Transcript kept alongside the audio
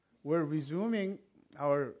We're resuming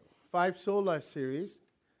our Five Sola series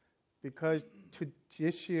because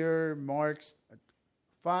this year marks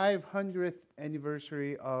 500th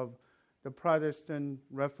anniversary of the Protestant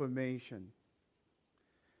Reformation.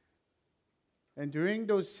 And during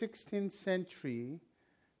those 16th century,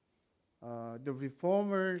 the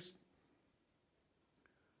reformers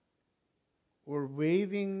were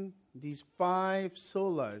waving these five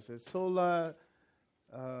solas. A sola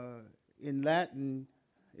in Latin,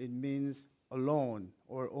 it means alone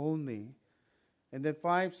or only. And the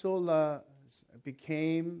five sola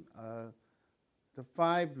became the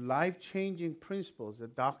five life-changing principles, the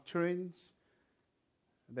doctrines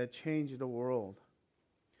that changed the world.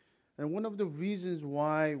 And one of the reasons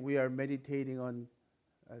why we are meditating on,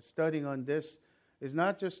 studying on this, is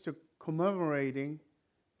not just to commemorating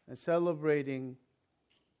and celebrating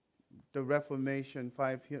the Reformation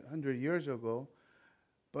 500 years ago,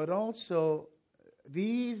 but also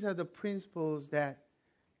these are the principles that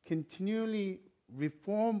continually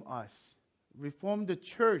reform us, reform the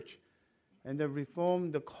church, and that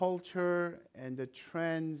reform the culture and the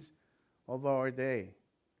trends of our day.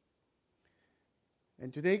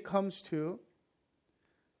 And today comes to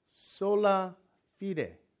sola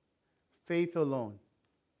fide, faith alone.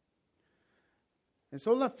 And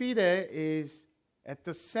sola fide is at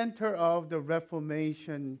the center of the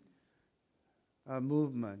Reformation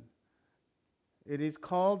movement. It is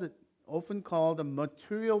often called the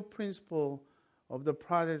material principle of the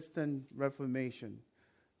Protestant Reformation.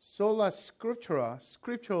 Sola scriptura,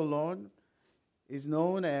 scripture alone, is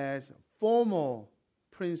known as formal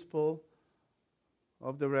principle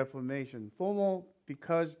of the Reformation. Formal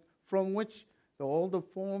because from which all the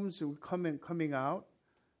forms coming out,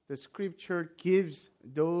 the Scripture gives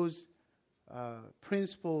those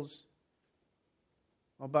principles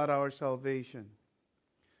about our salvation.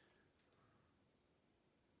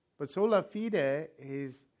 But sola fide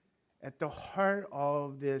is at the heart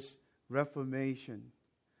of this Reformation.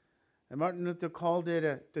 And Martin Luther called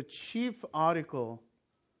it the chief article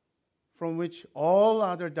from which all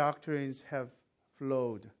other doctrines have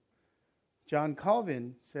flowed. John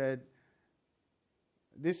Calvin said,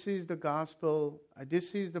 this is the gospel,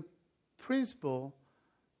 this is the principle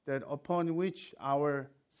that upon which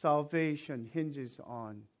our salvation hinges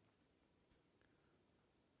on.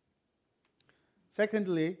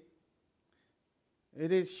 Secondly,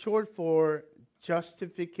 it is short for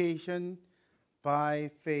justification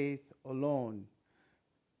by faith alone.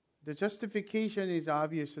 The justification is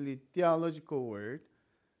obviously a theological word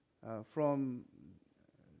from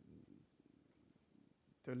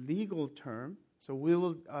the legal term. So we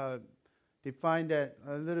will define that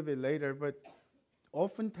a little bit later, but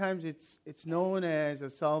oftentimes it's known as a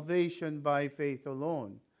salvation by faith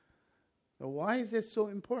alone. So why is this so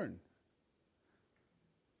important?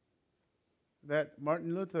 That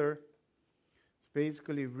Martin Luther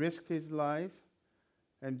basically risked his life,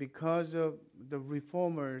 and because of the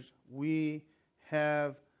reformers, we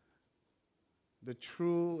have the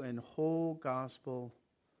true and whole gospel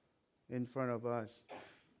in front of us.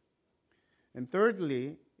 And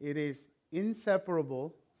thirdly, it is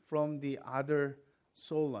inseparable from the other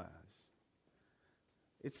solas.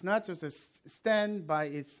 It's not just a stand by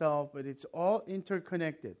itself, but it's all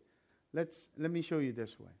interconnected. Let me show you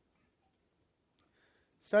this way.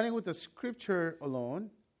 Starting with the Scripture alone,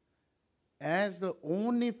 as the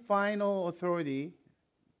only final authority,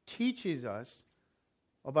 teaches us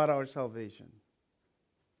about our salvation.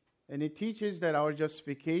 And it teaches that our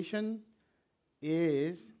justification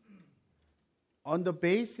is on the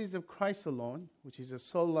basis of Christ alone, which is a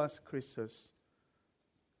solus Christus,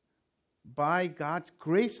 by God's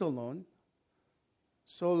grace alone,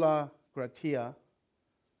 sola gratia,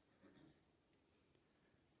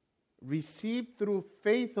 received through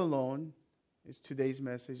faith alone, is today's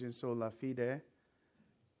message in sola fide.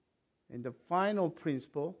 And the final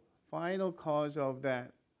principle, final cause of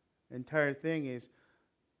that entire thing is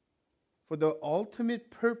for the ultimate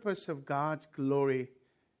purpose of God's glory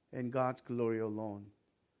and God's glory alone.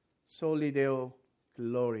 Soli Deo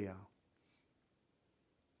Gloria.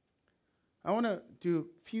 I want to do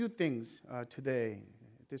a few things today,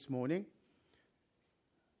 this morning.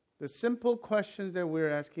 The simple questions that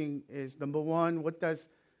we're asking is, number one, what does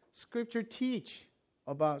Scripture teach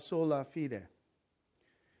about sola fide?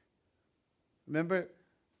 Remember,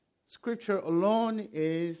 Scripture alone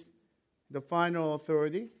is the final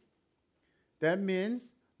authority. That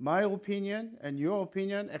means my opinion and your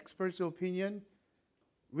opinion, experts' opinion,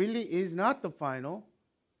 really is not the final,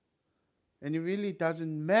 and it really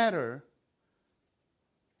doesn't matter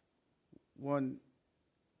when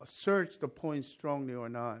asserts the point strongly or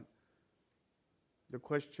not. the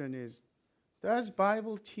question is, does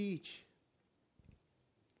Bible teach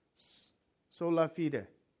sola fide?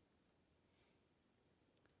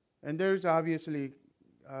 And there's obviously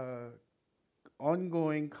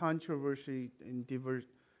ongoing controversy and diverse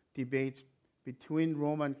debates between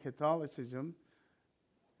Roman Catholicism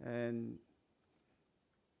and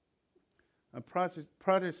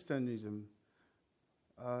Protestantism.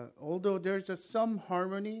 Although there's some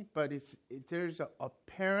harmony, but there's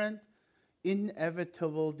apparent,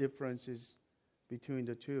 inevitable differences between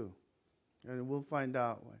the two. And we'll find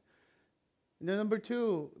out why. And then number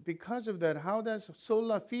two, because of that, how does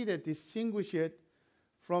sola fide distinguish it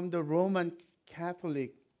from the Roman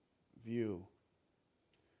Catholic view?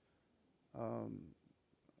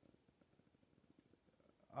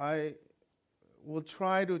 I will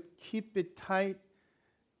try to keep it tight,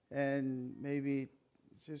 and maybe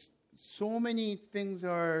just so many things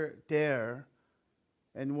are there.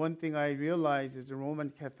 And one thing I realize is the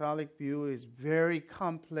Roman Catholic view is very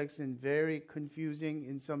complex and very confusing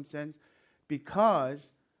in some sense,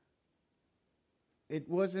 because it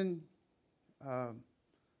wasn't,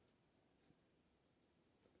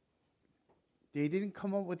 they didn't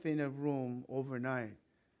come up within a room overnight.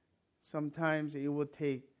 Sometimes it would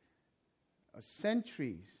take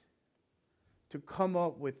centuries to come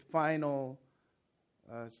up with final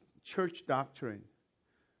church doctrine.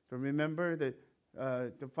 So remember that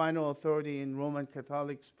the final authority in Roman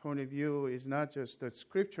Catholics' point of view is not just the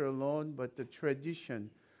scripture alone, but the tradition,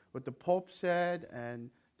 what the Pope said and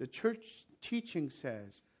the church teaching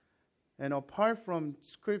says. And apart from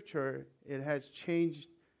scripture, it has changed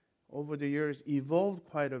over the years, evolved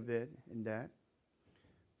quite a bit in that.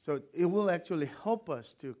 So it will actually help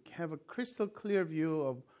us to have a crystal clear view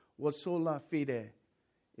of what sola fide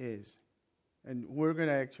is. And we're going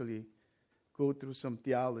to actually go through some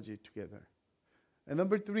theology together. And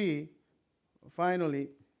number three, finally,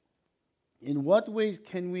 in what ways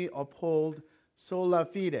can we uphold sola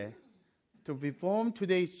fide to reform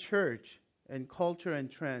today's church and culture and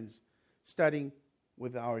trends, starting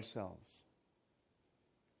with ourselves?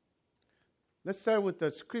 Let's start with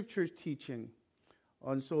the scripture teaching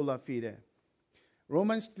on sola fide.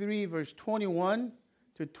 Romans 3, verse 21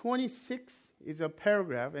 to 26 is a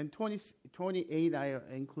paragraph, and 28 I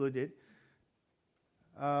included.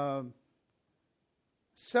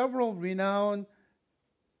 Several renowned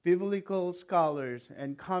biblical scholars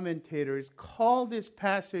and commentators call this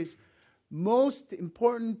passage most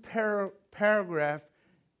important paragraph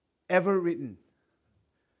ever written,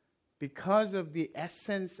 because of the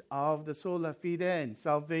essence of the sola fide and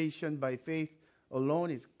salvation by faith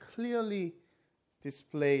alone is clearly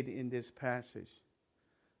displayed in this passage.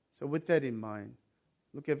 So with that in mind,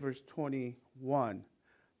 look at verse 21.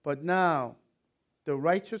 But now, the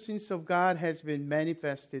righteousness of God has been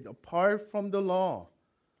manifested apart from the law,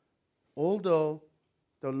 although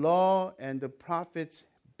the law and the prophets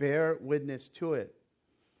bear witness to it.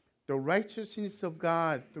 The righteousness of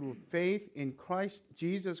God through faith in Christ,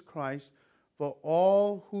 Jesus Christ, for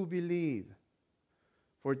all who believe.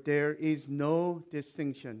 For there is no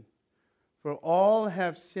distinction. For all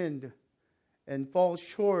have sinned and fall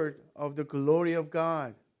short of the glory of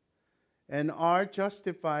God, and are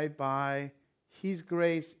justified by His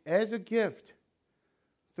grace as a gift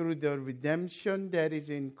through the redemption that is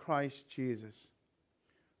in Christ Jesus,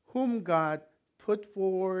 whom God put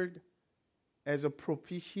forward as a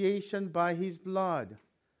propitiation by His blood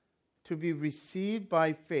to be received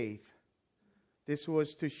by faith. This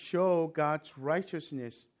was to show God's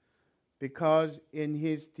righteousness, because in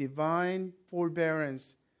His divine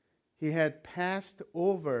forbearance He had passed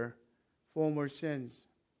over former sins.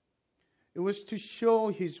 It was to show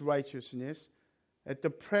His righteousness at the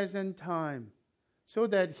present time, so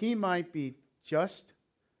that He might be just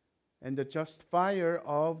and the justifier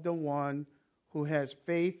of the one who has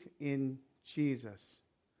faith in Jesus.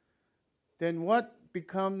 Then what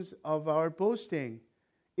becomes of our boasting?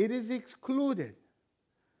 It is excluded.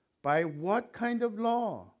 By what kind of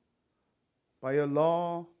law? By a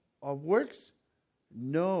law of works?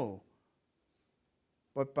 No,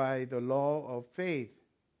 but by the law of faith.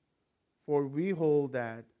 For we hold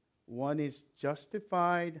that one is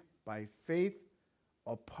justified by faith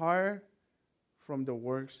apart from the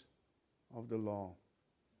works of the law.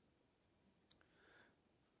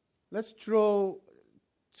 Let's draw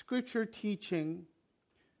scripture teaching.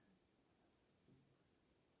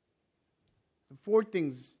 Four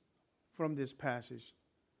things from this passage.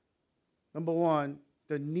 Number one,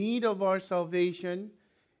 the need of our salvation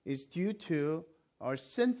is due to our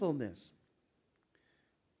sinfulness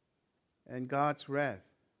and God's wrath.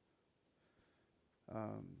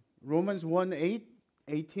 Romans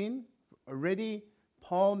 1:18 already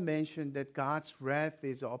Paul mentioned that God's wrath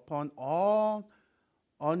is upon all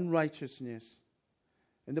unrighteousness.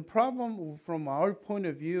 And the problem from our point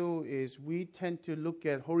of view is we tend to look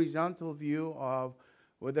at horizontal view of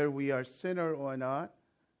whether we are sinner or not.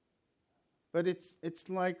 But it's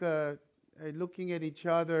like looking at each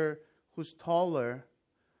other who's taller.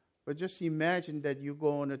 But just imagine that you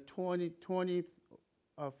go on a 20th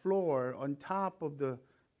floor on top of the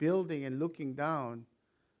building and looking down.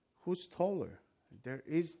 Who's taller? There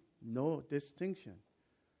is no distinction.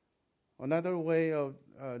 Another way of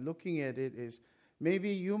looking at it is maybe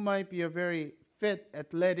you might be a very fit,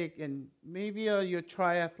 athletic, and maybe you're a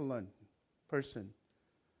triathlon person.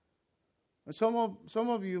 Some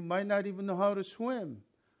of you might not even know how to swim.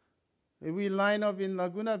 If we line up in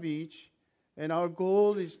Laguna Beach and our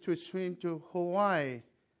goal is to swim to Hawaii,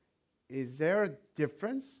 is there a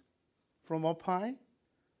difference from up high?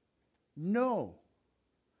 No.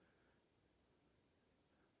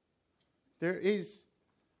 There is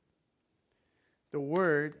the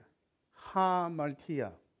word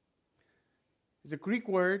hamartia. It's a Greek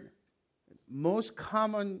word, most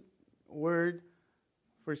common word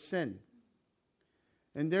for sin.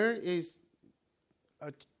 And there is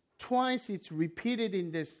twice it's repeated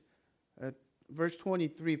in this verse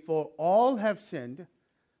 23, for all have sinned.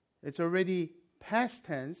 It's already past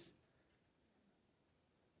tense.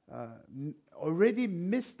 Already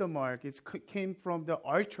missed the mark. It came from the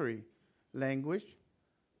archery language.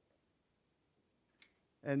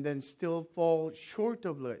 And then still fall short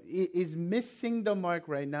of it. It is missing the mark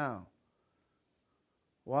right now.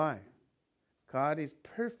 Why? God is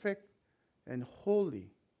perfect and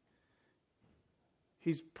holy.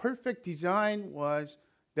 His perfect design was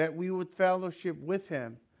that we would fellowship with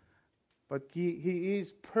Him. But He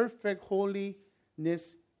is perfect holiness.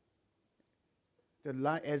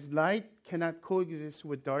 As light cannot coexist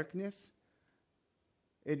with darkness,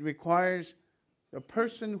 it requires a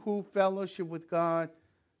person who fellowship with God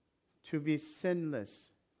to be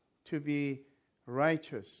sinless, to be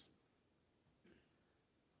righteous.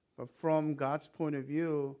 But from God's point of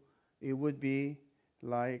view, it would be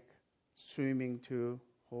like swimming to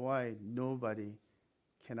Hawaii. Nobody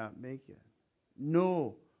cannot make it.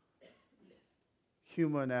 No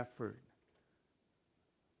human effort.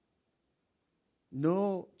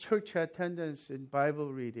 No church attendance and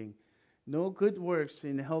Bible reading. No good works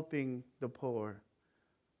in helping the poor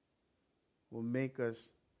will make us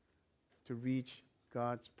to reach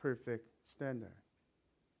God's perfect standard.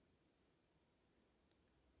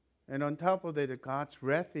 And on top of that, God's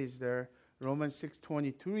wrath is there. Romans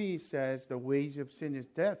 6:23 says the wage of sin is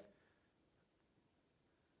death.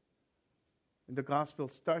 And the gospel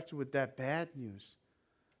starts with that bad news.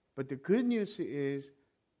 But the good news is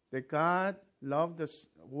that God loved the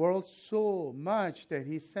world so much that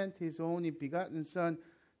He sent His only begotten Son,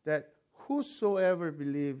 that whosoever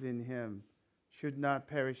believed in Him should not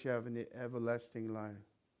perish, have an everlasting life.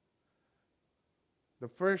 The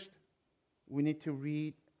first, we need to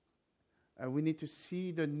read, we need to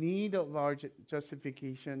see the need of our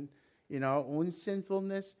justification in our own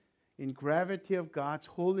sinfulness, in gravity of God's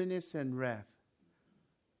holiness and wrath.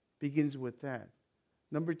 Begins with that.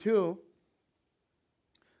 Number two,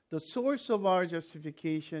 the source of our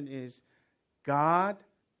justification is God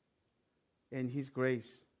and His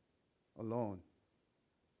grace alone.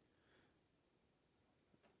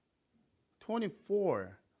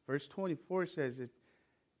 24, verse 24 says that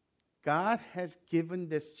God has given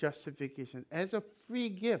this justification as a free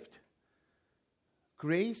gift.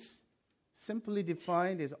 Grace, simply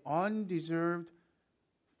defined, is undeserved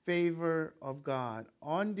favor of God,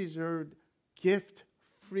 undeserved gift,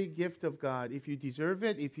 free gift of God. If you deserve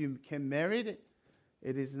it, if you can merit it,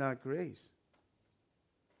 it is not grace.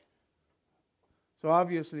 So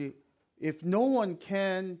obviously, if no one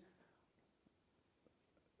can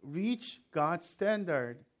reach God's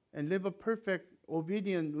standard and live a perfect,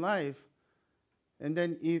 obedient life, and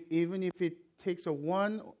then even if it takes a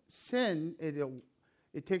one sin,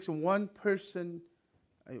 it takes a one person,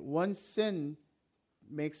 one sin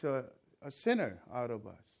makes a sinner out of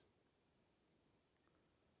us.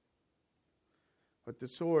 But the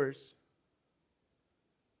source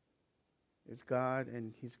is God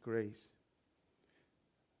and His grace.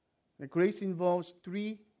 The grace involves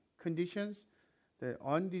three conditions: the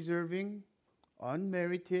undeserving,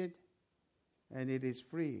 unmerited, and it is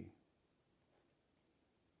free.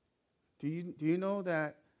 Do you know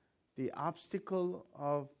that the obstacle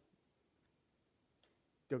of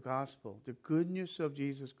the gospel, the good news of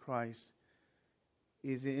Jesus Christ,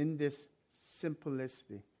 is in this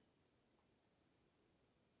simplicity?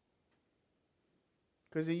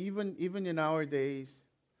 Because even in our days,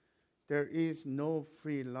 there is no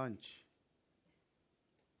free lunch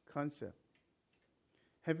concept.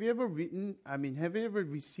 Have you ever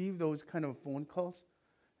received those kind of phone calls?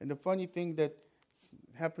 And the funny thing that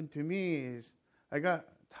happened to me is I got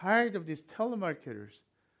tired of these telemarketers.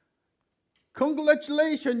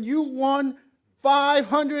 Congratulations, you won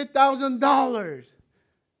 $500,000.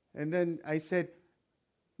 And then I said,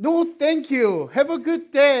 no, thank you. Have a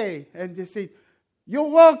good day. And they said, you're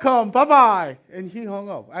welcome. Bye-bye. And he hung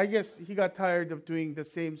up. I guess he got tired of doing the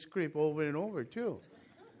same script over and over, too.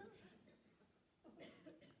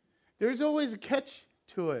 There's always a catch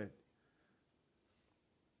to it.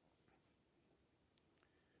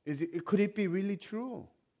 Could it be really true?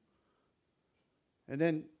 And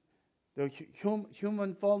then the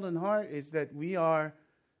human fallen heart is that we are,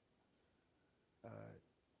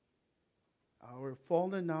 our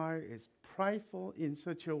fallen heart is prideful in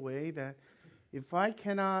such a way that if I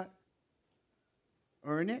cannot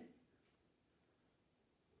earn it,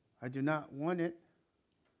 I do not want it.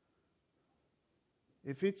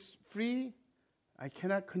 If it's free, I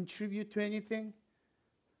cannot contribute to anything.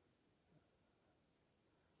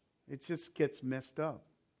 It just gets messed up.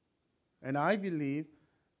 And I believe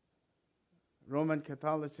Roman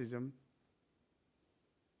Catholicism,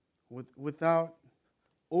 without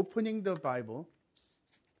opening the Bible,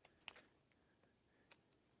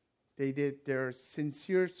 they did their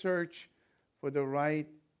sincere search for the right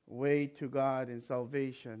way to God and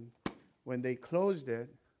salvation. When they closed it,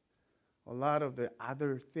 a lot of the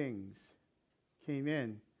other things came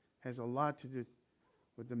in. Has a lot to do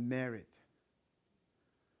with the merit.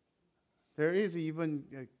 There is even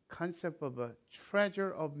a concept of a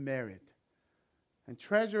treasure of merit. And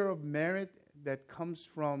treasure of merit that comes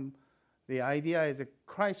from the idea is that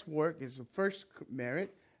Christ's work is the first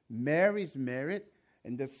merit, Mary's merit,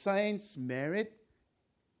 and the saints' merit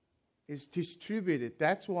is distributed.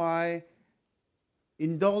 That's why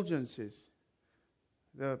indulgences,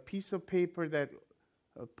 the piece of paper that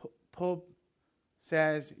Pope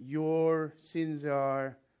says your sins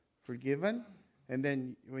are forgiven, and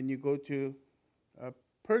then when you go to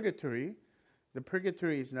purgatory, the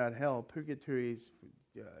purgatory is not hell. Purgatory is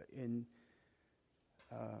in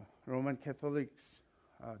Roman Catholics'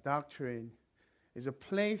 doctrine is a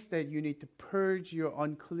place that you need to purge your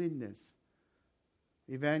uncleanness.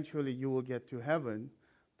 Eventually, you will get to heaven,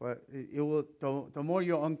 but it will. The more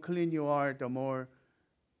you're unclean you are, the more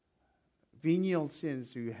venial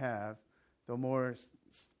sins you have, the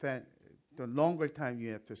longer time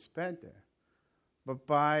you have to spend there. But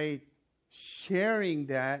by sharing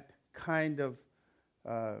that kind of,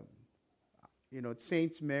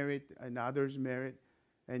 saints' merit and others' merit,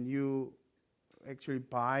 and you actually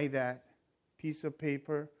buy that piece of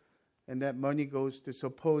paper, and that money goes to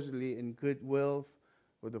supposedly in goodwill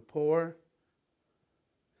for the poor.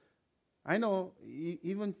 I know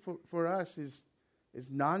even for us is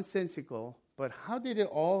nonsensical, but how did it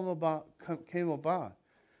all came about?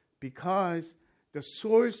 Because the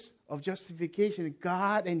source of justification,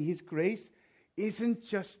 God and His grace, isn't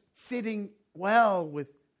just sitting well with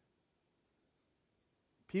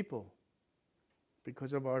people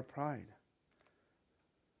because of our pride.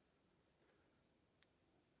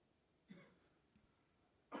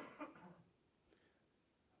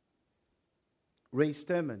 Ray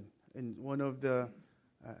Stedman, and one of the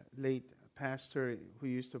late pastor who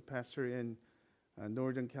used to pastor in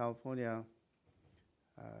Northern California,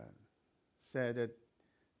 said that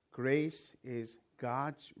grace is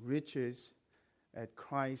God's riches at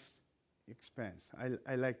Christ's expense.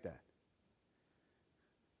 I like that.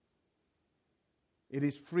 It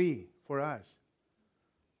is free for us,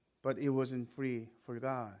 but it wasn't free for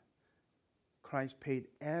God. Christ paid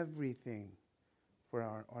everything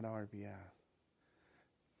on our behalf.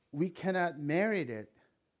 We cannot merit it,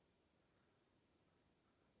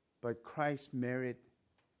 but Christ's merit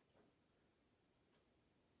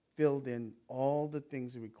filled in all the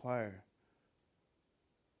things required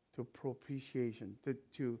to propitiation,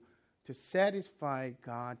 to satisfy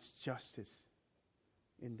God's justice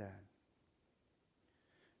in that.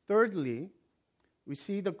 Thirdly, we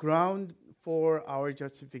see the ground for our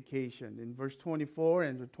justification in verse 24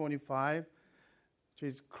 and 25, which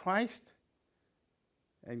is Christ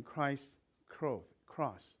and Christ's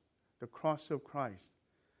cross, the cross of Christ.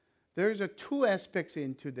 There's two aspects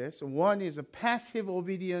into this. One is a passive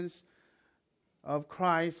obedience of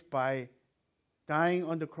Christ by dying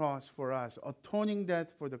on the cross for us, atoning death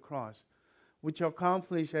for the cross, which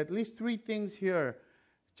accomplish at least three things here.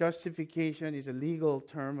 Justification is a legal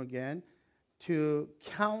term again, to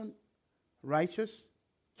count righteous,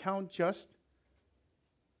 count just.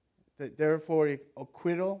 Therefore,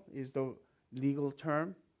 acquittal is the legal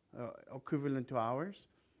term, equivalent to ours.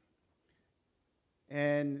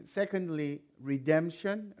 And secondly,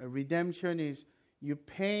 redemption. Redemption is you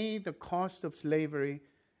pay the cost of slavery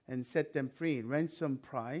and set them free. Ransom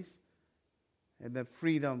price and the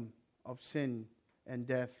freedom of sin and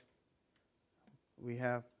death we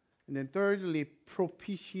have. And then thirdly,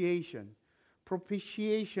 propitiation.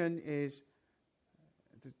 Propitiation is,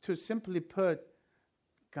 to simply put,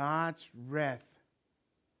 God's wrath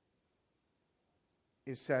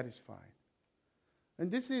is satisfied. And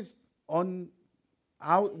this is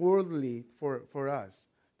outwardly for us.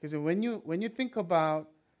 Because when you think about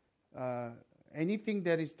anything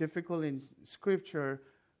that is difficult in Scripture,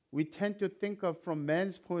 we tend to think of from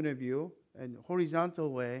man's point of view and horizontal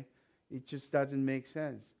way. It just doesn't make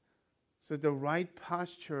sense. So the right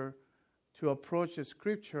posture to approach the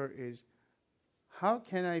Scripture is, how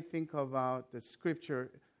can I think about the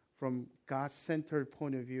Scripture from God's centered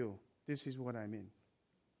point of view? This is what I mean.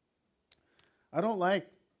 I don't like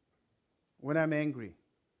when I'm angry.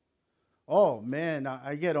 Oh man,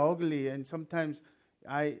 I get ugly, and sometimes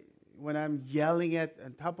when I'm yelling at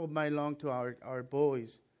on top of my lung to our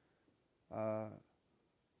boys, I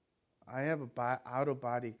have a out of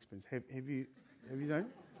body experience. Have you done it?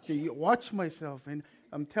 Okay, you watch myself, and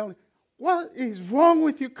I'm telling, what is wrong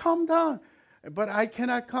with you? Calm down. But I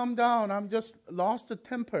cannot calm down. I'm just lost the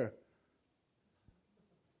temper.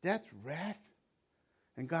 That's wrath.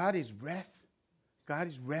 And God is wrath. God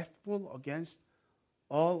is wrathful against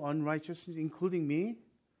all unrighteousness, including me.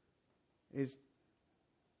 It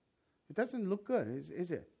doesn't look good,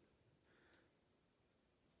 is it?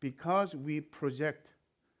 Because we project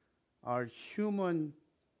our human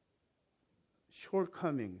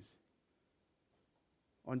shortcomings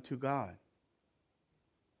onto God.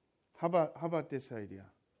 How about this idea?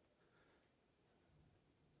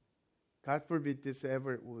 God forbid this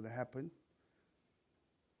ever would happen.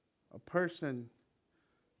 A person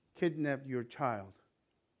kidnapped your child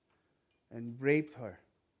and raped her.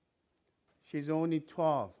 She's only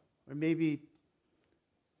 12 or maybe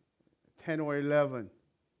 10 or 11.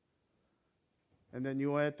 And then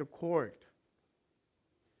you are at the court.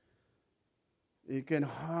 You can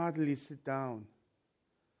hardly sit down,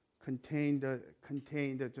 contain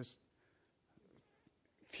the just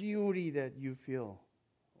fury that you feel.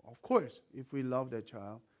 Of course, if we love that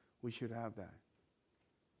child, we should have that.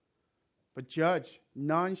 But judge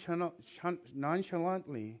nonchalantly,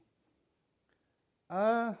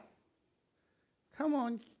 come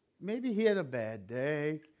on, maybe he had a bad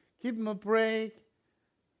day. Give him a break.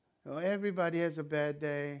 Everybody has a bad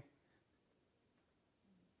day.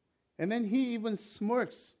 And then he even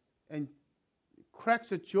smirks and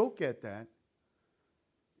cracks a joke at that.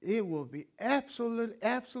 It will be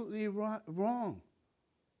absolutely wrong.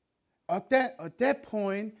 At that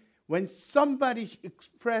point, when somebody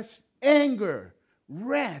expressed anger,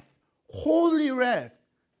 wrath, holy wrath,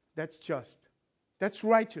 that's just. That's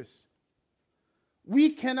righteous. We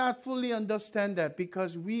cannot fully understand that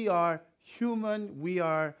because we are human, we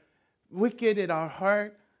are wicked in our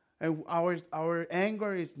heart, and our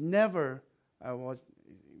anger is never, at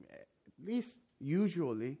least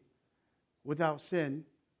usually, without sin.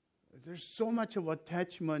 There's so much of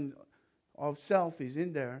attachment of self is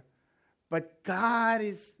in there. But God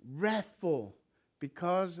is wrathful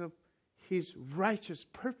because of His righteous,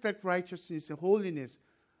 perfect righteousness and holiness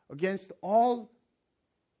against all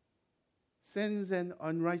sins and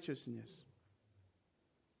unrighteousness.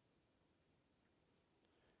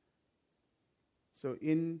 So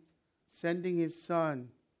in sending His Son,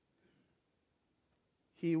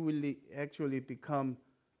 He will actually become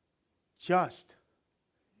just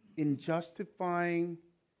in justifying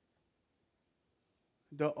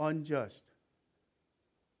the unjust.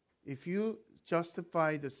 If you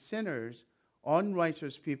justify the sinners,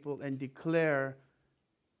 unrighteous people, and declare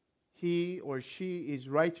he or she is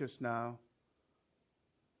righteous now,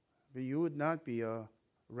 but you would not be a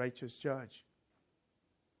righteous judge.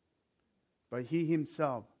 But He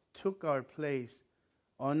Himself took our place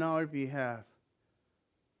on our behalf,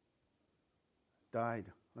 died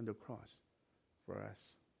on the cross for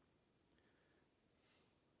us.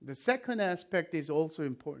 The second aspect is also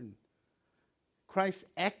important. Christ's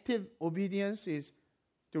active obedience is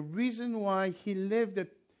the reason why He lived the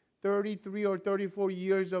 33 or 34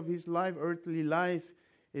 years of His life, earthly life,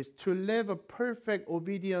 is to live a perfect,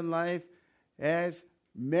 obedient life as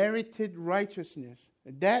merited righteousness.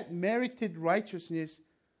 That merited righteousness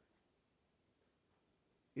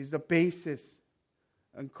is the basis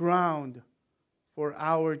and ground for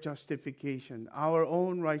our justification, our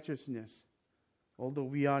own righteousness. Although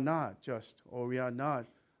we are not just, or we are not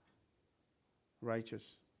righteous.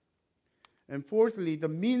 And fourthly, the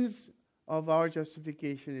means of our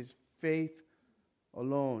justification is faith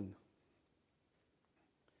alone.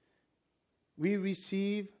 We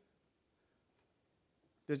receive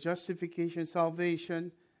the justification,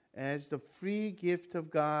 salvation, as the free gift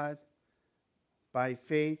of God by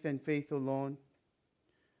faith and faith alone,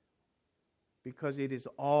 because it is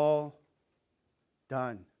all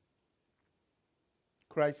done.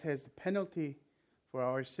 Christ has the penalty for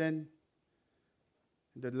our sin.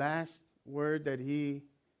 The last word that he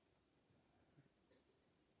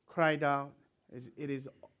cried out is, "It is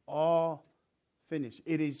all finished."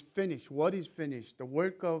 It is finished. What is finished? The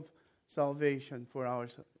work of salvation for our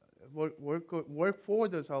work for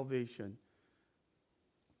the salvation.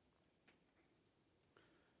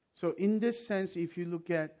 So in this sense, if you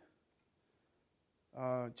look at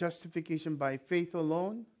justification by faith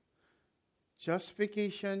alone,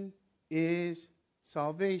 justification is,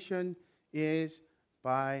 salvation is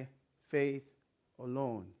by faith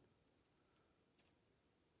alone.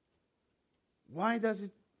 Why does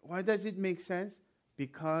it make sense?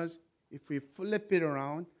 Because if we flip it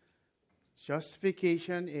around,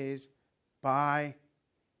 justification is by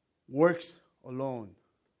works alone.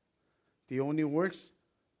 The only works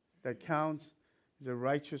that counts is the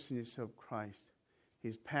righteousness of Christ,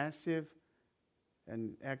 his passive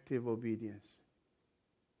and active obedience.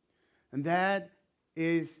 And that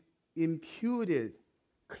is imputed,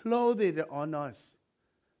 clothed on us.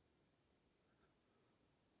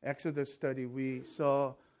 Exodus study, we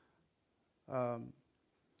saw the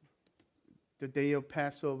day of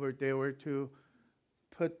Passover, they were to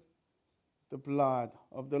put the blood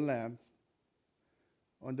of the lamb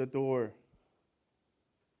on the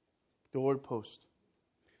doorpost.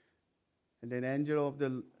 And then angel of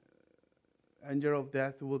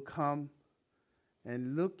death will come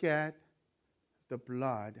and look at the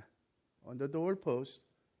blood on the doorpost,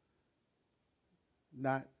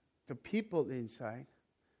 not the people inside,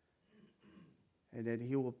 and then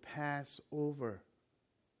he will pass over.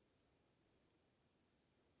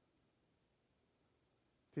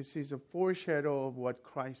 This is a foreshadow of what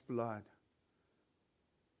Christ's blood.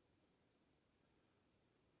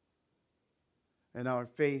 And our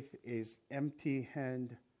faith is empty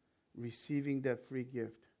hand receiving that free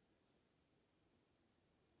gift.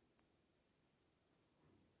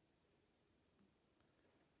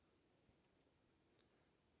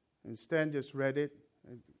 And Stan just read it.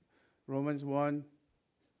 Romans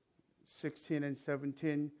 1:16 and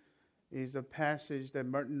 17 is a passage that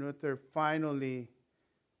Martin Luther finally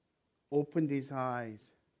opened his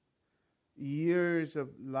eyes. Years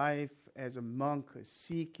of life as a monk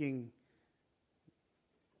seeking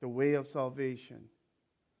the way of salvation.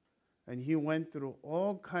 And he went through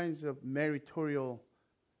all kinds of meritorial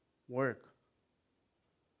work.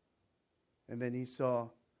 And then he saw,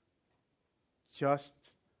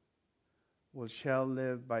 just shall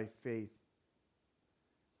live by faith.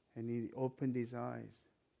 And he opened his eyes.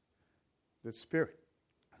 The Spirit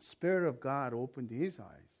of God opened his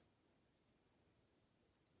eyes.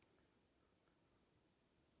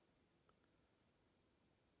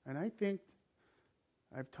 And I think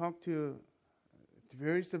I've talked to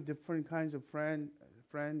various of different kinds of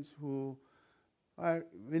friends who are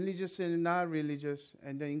religious and not religious,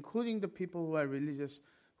 and then including the people who are religious,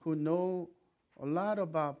 who know a lot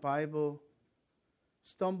about Bible,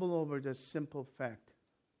 stumble over the simple fact.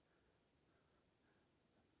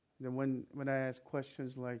 Then when I ask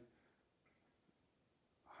questions like,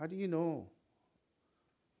 how do you know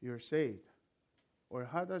you're saved? Or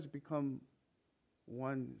how does one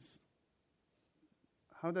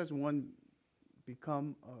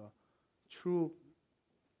become a true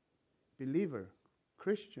believer,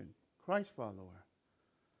 Christian, Christ follower?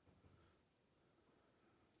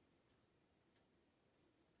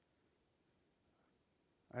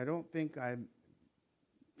 I don't think I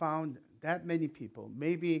found that many people.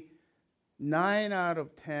 Maybe 9 out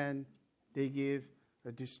of 10, they give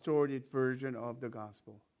a distorted version of the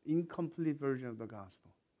gospel, incomplete version of the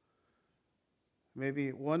gospel.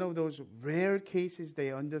 Maybe one of those rare cases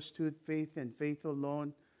they understood faith and faith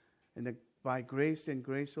alone, and by grace and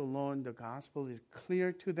grace alone, the gospel is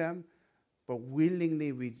clear to them, but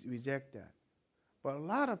willingly reject that. But a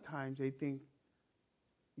lot of times they think,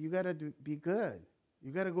 you got to be good.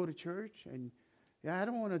 You got to go to church, and I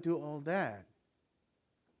don't want to do all that.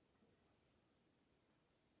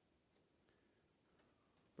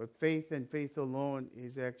 But faith and faith alone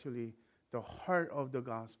is actually the heart of the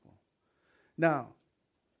gospel. Now,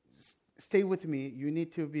 stay with me. You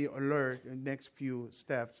need to be alert in the next few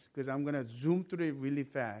steps, because I'm going to zoom through it really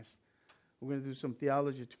fast. We're going to do some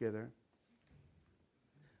theology together.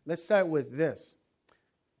 Let's start with this.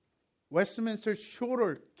 Westminster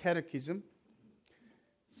Shorter Catechism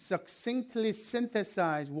succinctly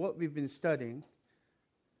synthesized what we've been studying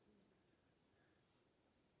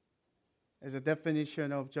as a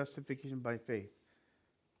definition of justification by faith.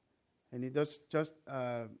 And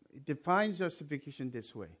it defines justification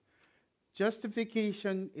this way.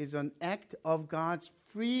 Justification is an act of God's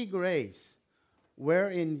free grace,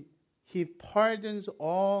 wherein He pardons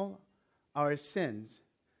all our sins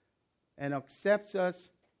and accepts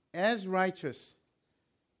us as righteous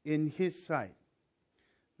in His sight.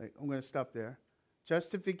 I'm going to stop there.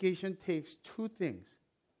 Justification takes two things.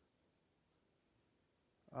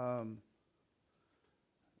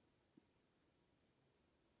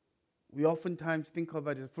 We oftentimes think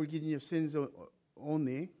about it, forgiving of sins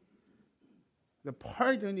only. The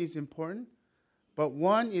pardon is important, but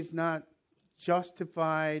one is not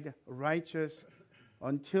justified, righteous,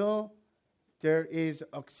 until there is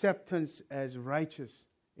acceptance as righteous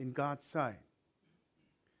in God's sight.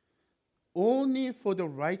 Only for the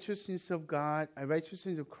righteousness of God,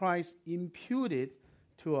 righteousness of Christ imputed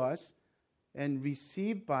to us and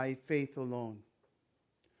received by faith alone.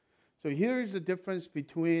 So here is the difference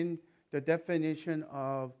between the definition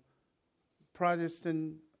of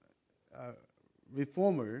Protestant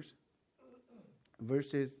reformers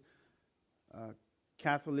versus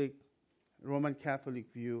Roman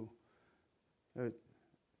Catholic view.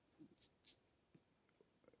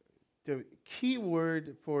 The key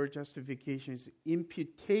word for justification is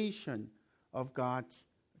imputation of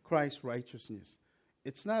Christ's righteousness.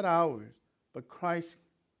 It's not ours, but Christ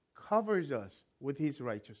covers us with His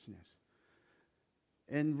righteousness.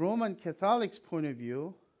 In Roman Catholics' point of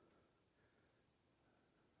view,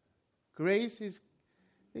 grace is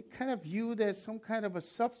kind of viewed as some kind of a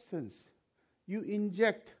substance. You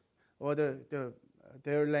inject, or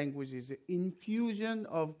their language is the infusion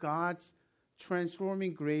of God's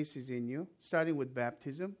transforming grace is in you, starting with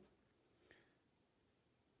baptism,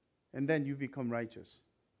 and then you become righteous.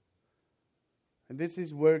 And this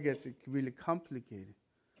is where it gets really complicated.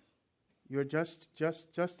 You're just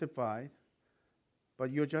justified,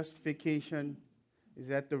 but your justification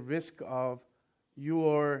is at the risk of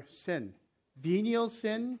your sin. Venial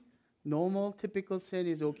sin, normal, typical sin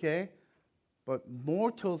is okay, but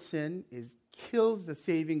mortal sin kills the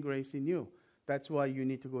saving grace in you. That's why you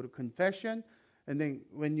need to go to confession. And then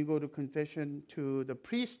when you go to confession to the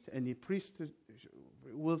priest, and the priest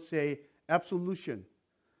will say absolution.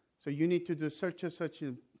 So you need to do such and such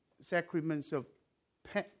sacraments of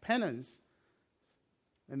penance.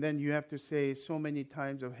 And then you have to say so many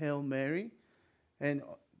times of Hail Mary. And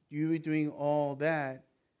you doing all that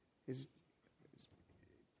is,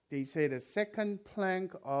 they say, the second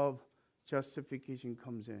plank of justification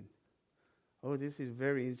comes in. Oh, this is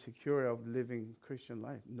very insecure of living Christian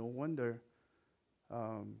life. No wonder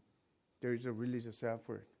there is a religious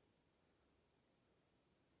effort.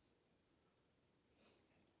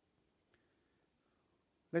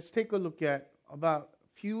 Let's take a look at about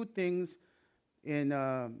few things in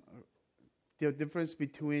the difference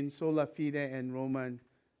between sola fide and Roman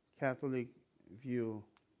Catholic view,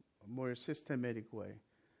 a more systematic way.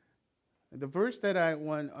 And the verse that I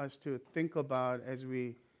want us to think about as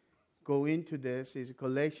we go into this is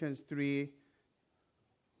Galatians 3,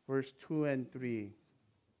 verse 2 and 3.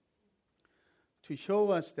 To show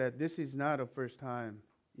us that this is not a first time.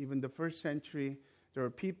 Even the first century, there are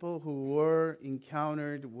people who were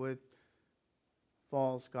encountered with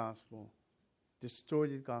false gospel,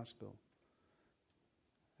 distorted gospel.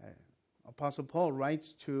 Apostle Paul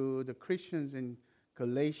writes to the Christians in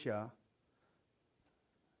Galatia,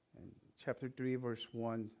 in chapter 3, verse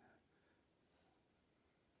 1.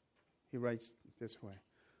 He writes this way: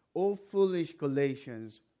 O foolish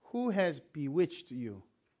Galatians, who has bewitched you?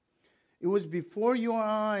 It was before your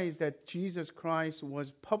eyes that Jesus Christ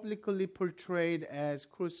was publicly portrayed as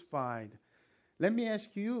crucified. Let me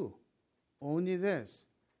ask you only this: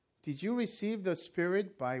 did you receive the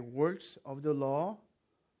Spirit by works of the law,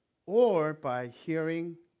 or by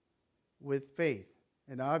hearing with faith?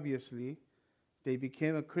 And obviously, they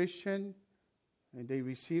became a Christian and they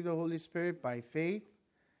received the Holy Spirit by faith,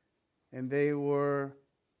 and they were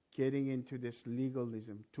getting into this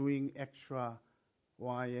legalism, doing extra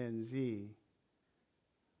Y and Z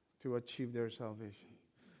to achieve their salvation.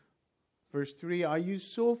 Verse 3, are you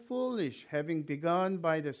so foolish? Having begun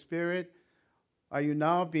by the Spirit, are you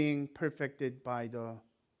now being perfected by the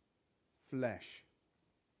flesh?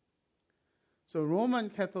 So Roman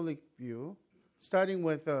Catholic view, starting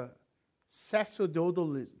with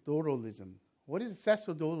sacerdotalism. What is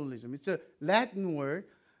sacerdotalism? It's a Latin word.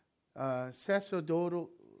 Sacerdotal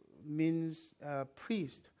means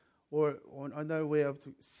priest or another way of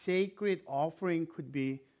sacred offering could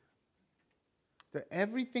be that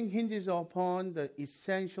everything hinges upon the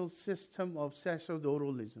essential system of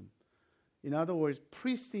sacerdotalism. In other words,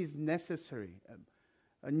 priest is necessary,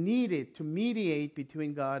 needed to mediate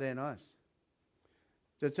between God and us.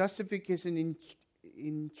 The justification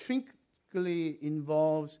intrinsically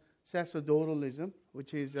involves sacerdotalism,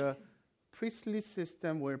 which is a priestly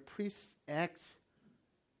system where priest acts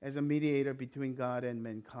as a mediator between God and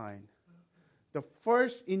mankind. The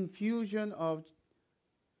first infusion of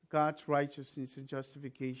God's righteousness and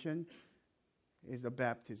justification is the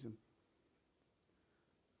baptism.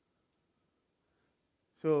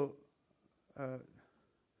 So,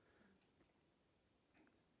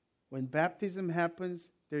 when baptism happens,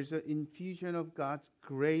 there's an infusion of God's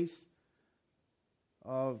grace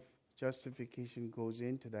of justification goes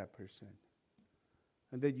into that person.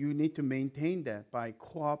 And that you need to maintain that by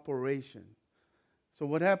cooperation. So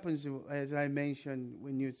what happens, as I mentioned,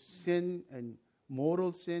 when you sin and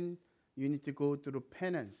mortal sin, you need to go through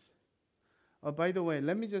penance. By the way,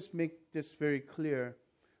 let me just make this very clear.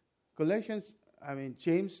 James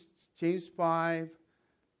 5,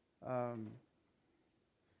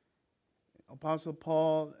 Apostle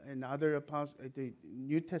Paul and other apostles, the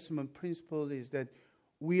New Testament principle is that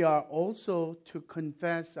we are also to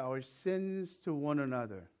confess our sins to one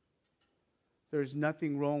another. There's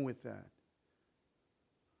nothing wrong with that.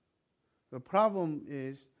 The problem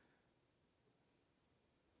is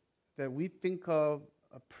that we think of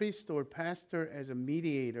a priest or pastor as a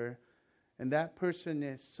mediator, and that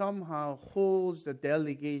person somehow holds the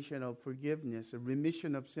delegation of forgiveness, a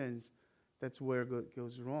remission of sins. That's where it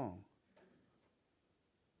goes wrong.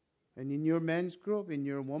 And in your men's group, in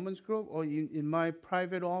your women's group, or in my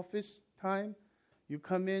private office time, you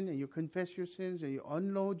come in and you confess your sins and you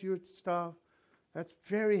unload your stuff. That's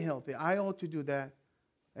very healthy. I ought to do that.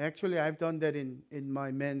 Actually, I've done that in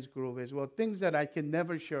my men's group as well. Things that I can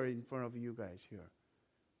never share in front of you guys here.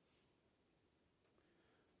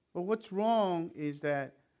 But what's wrong is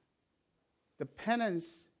that the penance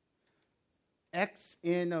acts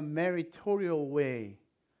in a meritorial way.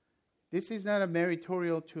 This is not a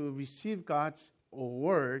meritorial to receive God's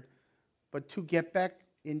word, but to get back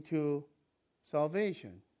into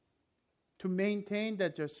salvation, to maintain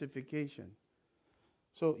that justification.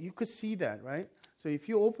 So you could see that, right? So if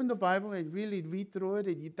you open the Bible and really read through it,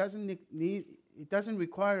 it doesn't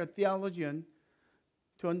require a theologian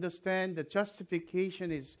to understand that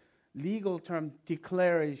justification is legal term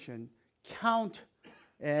declaration, count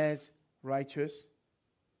as righteous,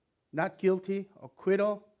 not guilty,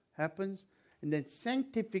 acquittal happens. And then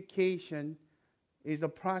sanctification is a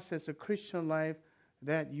process of Christian life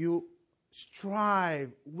that you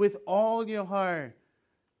strive with all your heart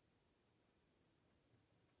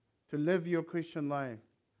to live your Christian life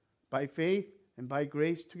by faith and by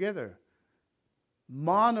grace together.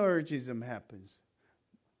 Monergism happens.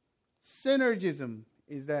 Synergism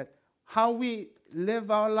is that how we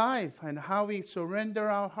live our life and how we surrender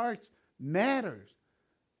our hearts matters.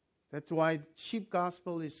 That's why cheap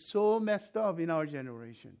gospel is so messed up in our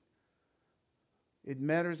generation. It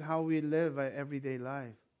matters how we live our everyday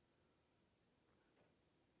life.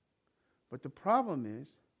 But the problem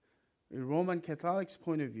is, in Roman Catholics'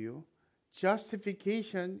 point of view,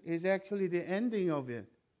 justification is actually the ending of it.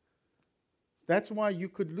 That's why you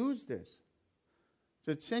could lose this.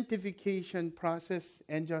 So sanctification process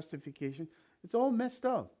and justification, it's all messed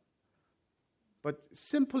up. But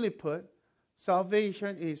simply put,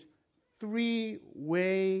 salvation is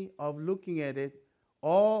three-way of looking at it,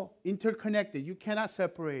 all interconnected. You cannot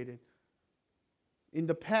separate it. In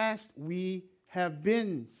the past, we have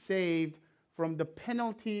been saved from the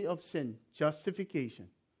penalty of sin, justification.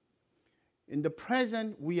 In the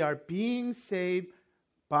present, we are being saved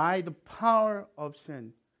by the power of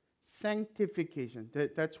sin, sanctification.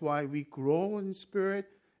 That's why we grow in spirit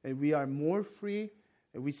and we are more free.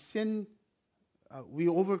 And we sin, we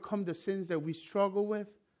overcome the sins that we struggle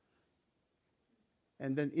with.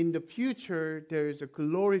 And then in the future, there is a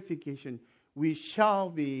glorification. We shall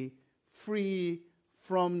be free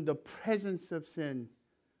from the presence of sin.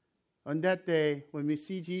 On that day, when we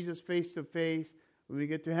see Jesus face to face, when we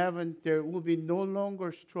get to heaven, there will be no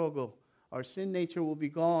longer struggle. Our sin nature will be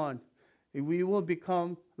gone. And we will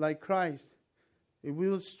become like Christ. And we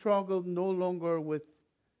will struggle no longer with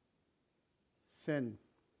sin.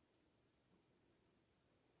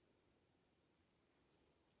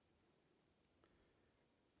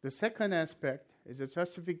 The second aspect is a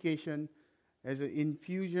justification as an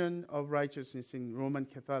infusion of righteousness in Roman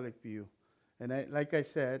Catholic view. And like I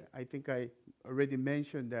said, I think I already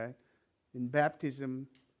mentioned that in baptism.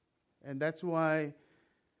 And that's why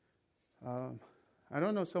I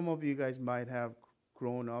don't know, some of you guys might have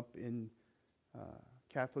grown up in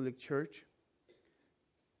Catholic Church.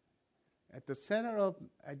 At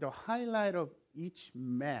the highlight of each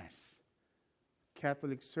Mass,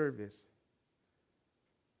 Catholic service,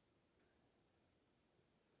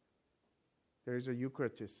 there's a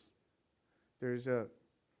Eucharist. There's a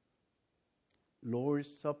Lord's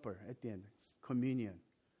Supper at the end. It's communion.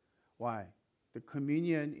 Why? The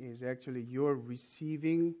communion is actually you're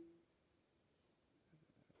receiving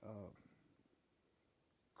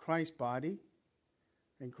Christ's body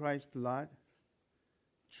and Christ's blood.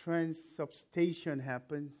 Transubstantiation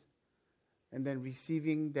happens, and then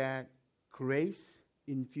receiving that grace,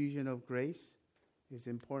 infusion of grace, is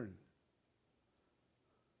important.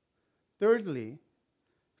 Thirdly,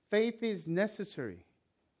 faith is necessary.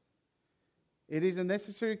 It is a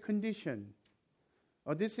necessary condition.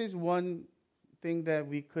 This is one thing that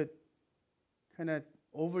we could kind of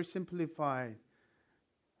oversimplify.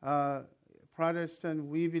 Protestant,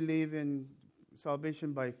 we believe in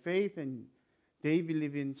salvation by faith, and they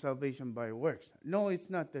believe in salvation by works. No, it's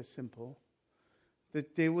not that simple.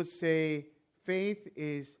 That they would say faith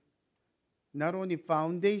is not only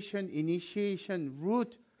foundation, initiation,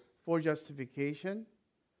 root for justification,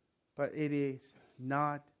 but it is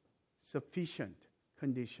not sufficient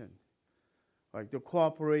condition. Like the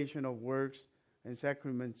cooperation of works and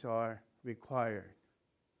sacraments are required.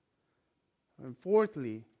 And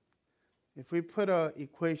fourthly, if we put a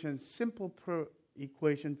equation, simple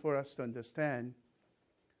equation for us to understand,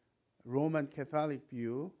 Roman Catholic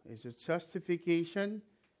view is that justification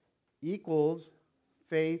equals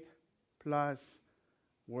faith plus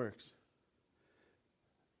works.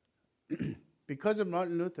 Because of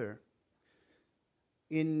Martin Luther,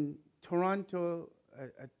 in Trento,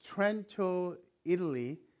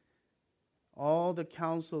 Italy, all the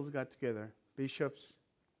councils got together, bishops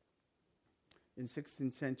in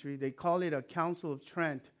 16th century. They call it a Council of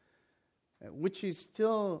Trent, which is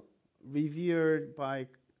still revered by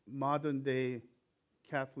modern-day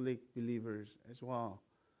Catholic believers as well.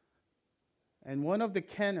 And one of the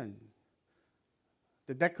canon,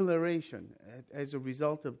 the declaration, as a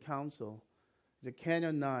result of council, the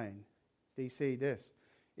Canon 9, they say this: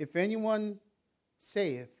 if anyone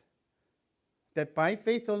saith that by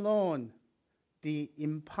faith alone the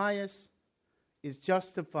impious is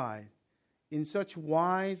justified in such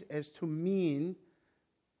wise as to mean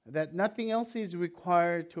that nothing else is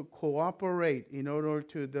required to cooperate in order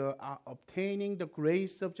to the obtaining the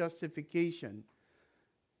grace of justification,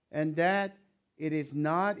 and that it is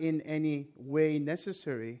not in any way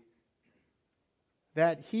necessary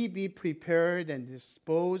that he be prepared and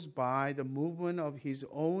disposed by the movement of his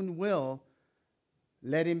own will,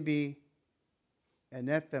 let him be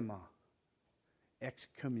anathema,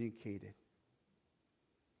 excommunicated.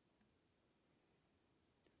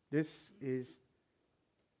 This is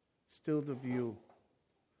still the view.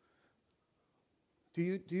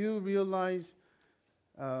 Do you realize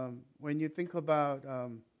when you think about,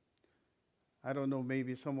 I don't know,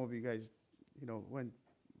 maybe some of you guys, went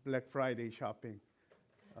Black Friday shopping.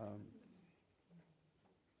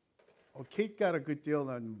 Kate got a good deal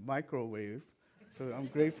on microwave, so I'm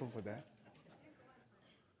grateful for that.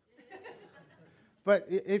 But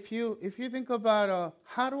if you think about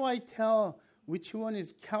how do I tell which one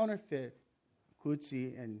is counterfeit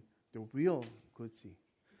Gucci and the real Gucci?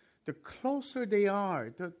 The closer they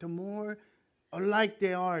are, the more alike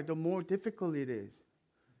they are, the more difficult it is.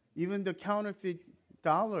 Even the counterfeit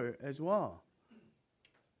dollar as well.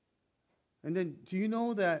 And then, do you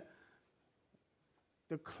know that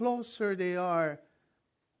the closer they are,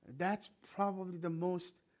 that's probably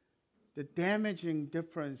the damaging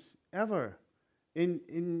difference ever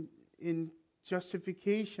in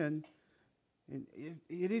justification.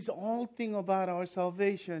 It is all thing about our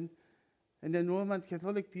salvation, and the Roman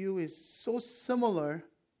Catholic view is so similar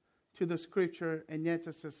to the Scripture, and yet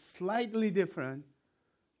it's a slightly different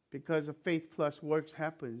because of faith plus works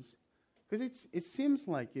happens. Because it seems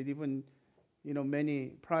like it, even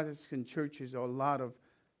many Protestant churches, a lot of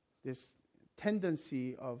this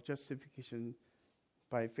tendency of justification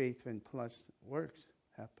by faith and plus works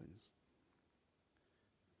happens.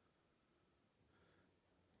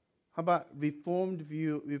 How about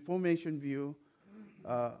Reformation view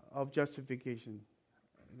of justification?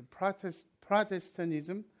 The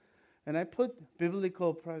Protestantism, and I put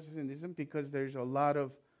biblical Protestantism because there's a lot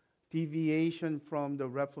of deviation from the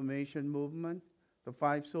Reformation movement, the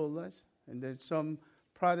five solas, and then some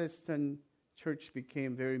Protestant church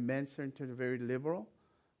became very man-centered, very liberal.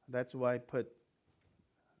 That's why I put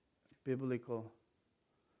biblical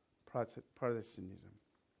Protestantism.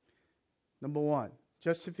 Number one,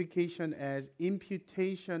 justification as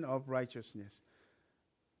imputation of righteousness.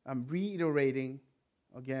 I'm reiterating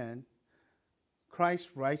again, Christ's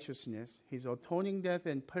righteousness, his atoning death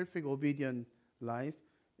and perfect obedient life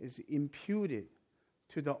is imputed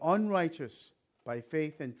to the unrighteous by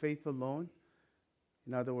faith and faith alone.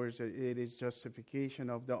 In other words, it is justification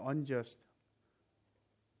of the unjust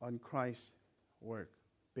on Christ's work,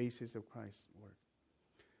 basis of Christ's work.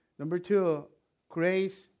 Number 2,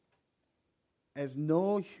 grace as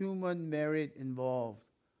no human merit involved.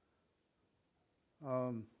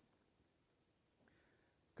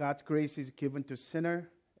 God's grace is given to sinner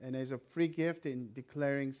and as a free gift in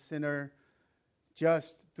declaring sinner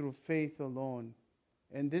just through faith alone.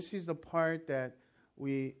 And this is the part that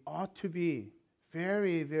we ought to be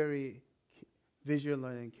very, very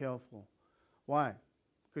vigilant and careful. Why?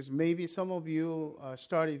 Because maybe some of you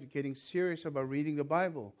started getting serious about reading the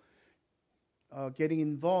Bible, getting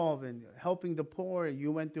involved in helping the poor.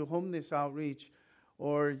 You went to homeless outreach,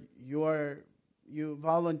 or you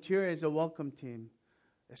volunteer as a welcome team.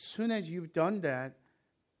 As soon as you've done that,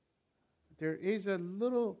 there is a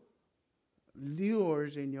little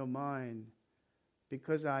lures in your mind.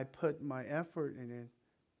 Because I put my effort in it,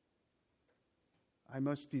 I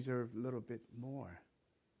must deserve a little bit more.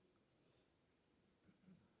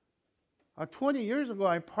 20 years ago,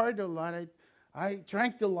 I partied a lot, I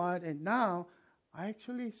drank a lot, and now I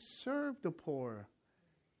actually serve the poor.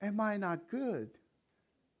 Am I not good?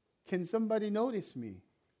 Can somebody notice me?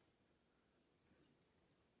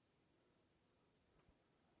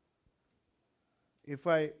 If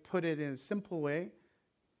I put it in a simple way,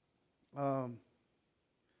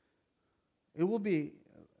 it will be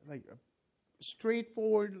like a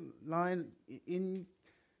straightforward line in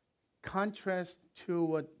contrast to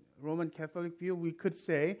what Roman Catholic view. We could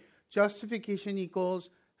say justification equals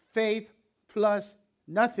faith plus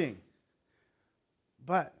nothing.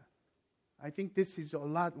 But I think this is a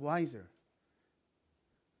lot wiser.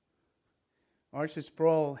 R.C.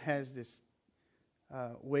 Sproul has this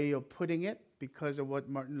way of putting it because of what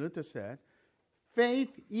Martin Luther said.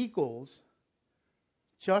 Faith equals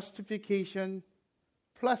justification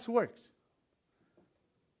plus works.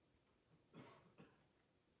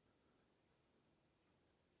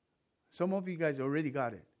 Some of you guys already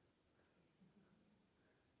got it.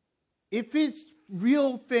 If it's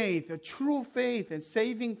real faith, a true faith and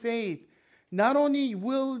saving faith, not only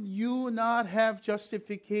will you not have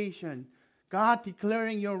justification, God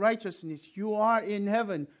declaring your righteousness, you are in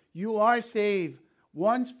heaven, you are saved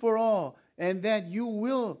once for all, and that you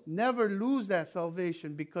will never lose that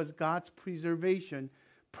salvation because God's preservation,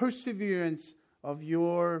 perseverance of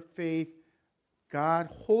your faith, God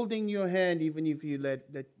holding your hand even if you let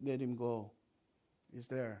him go, is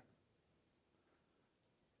there.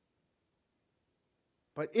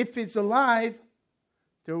 But if it's alive,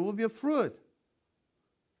 there will be a fruit,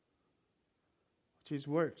 which is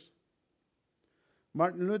works.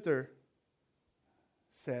 Martin Luther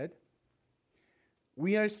said,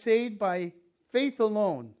 we are saved by faith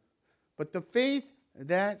alone, but the faith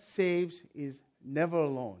that saves is never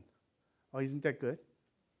alone. Oh, isn't that good?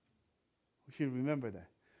 We should remember that.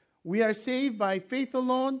 We are saved by faith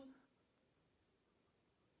alone,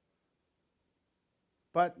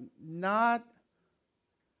 but not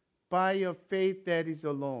by a faith that is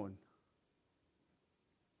alone.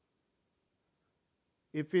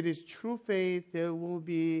 If it is true faith, there will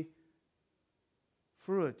be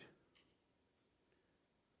fruit.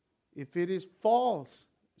 If it is false,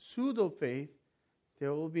 pseudo faith,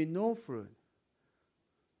 there will be no fruit.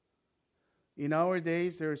 In our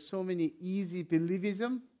days, there are so many easy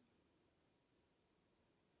believism,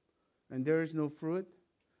 and there is no fruit.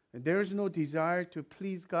 And there is no desire to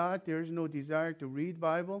please God. There is no desire to read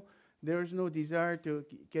Bible. There is no desire to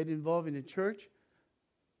get involved in the church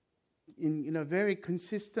in a very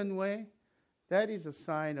consistent way. That is a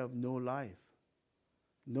sign of no life,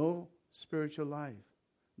 no spiritual life,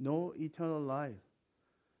 no eternal life.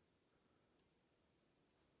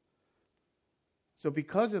 So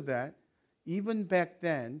because of that, even back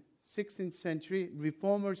then, 16th century,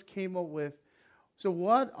 reformers came up with, so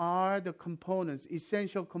what are the components,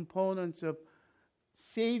 essential components of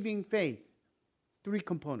saving faith? 3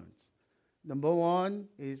 components. Number 1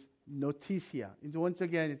 is notitia. Once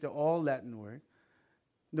again, it's an all Latin word.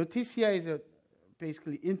 Notitia is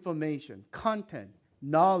basically information, content,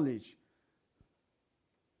 knowledge.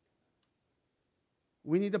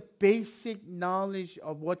 We need a basic knowledge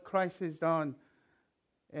of what Christ has done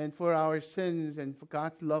and for our sins and for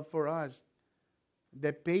God's love for us.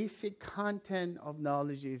 The basic content of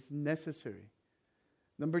knowledge is necessary.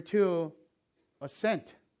 Number 2,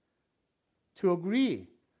 assent. To agree.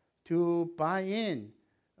 to buy in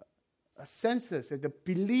a census, the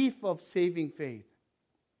belief of saving faith.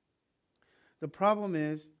 The problem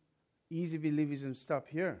is, easy believism stop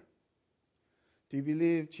here. Do you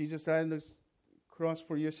believe Jesus died on the cross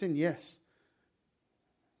for your sin? Yes.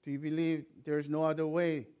 Do you believe there is no other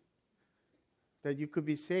way that you could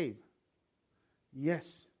be saved?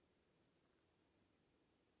 Yes.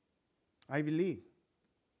 I believe.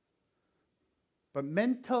 But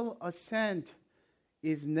mental assent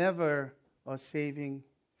is never a saving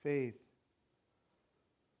faith.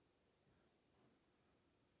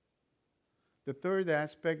 The third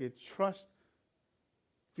aspect is trust,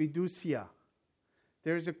 fiducia.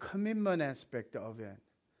 There is a commitment aspect of it.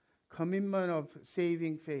 Commitment of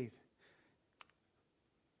saving faith.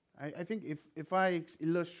 I think if I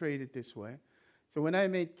illustrate it this way. So when I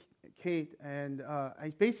met Kate, and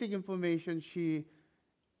basic information, she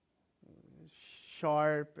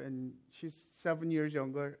sharp, and she's 7 years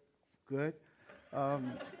younger. Good.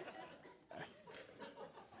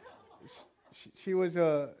 She was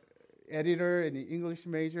a editor and an English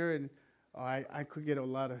major, and I could get a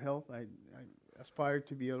lot of help. I aspired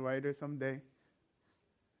to be a writer someday.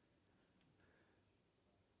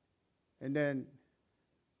 And then,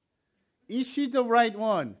 is she the right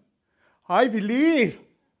one? I believe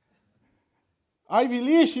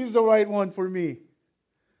she's the right one for me.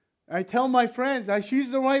 I tell my friends,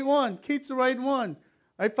 she's the right one. Kate's the right one.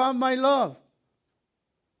 I found my love.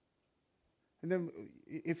 And then,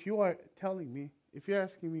 if you are telling me, if you're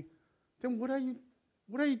asking me, then what are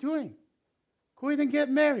you doing? Go ahead and get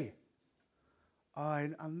married.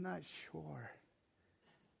 I'm not sure.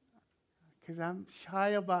 Because I'm shy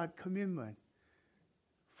about commitment.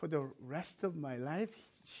 For the rest of my life,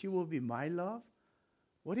 she will be my love.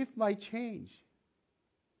 What if my change?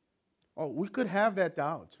 Oh, we could have that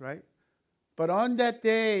doubt, right? But on that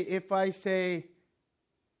day, if I say,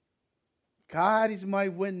 God is my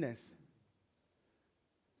witness,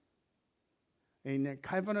 in a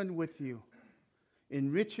covenant with you,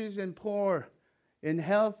 in riches and poor, in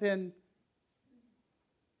health and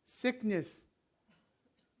sickness,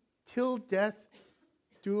 till death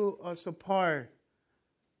do us apart,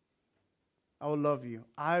 I will love you.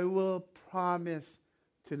 I will promise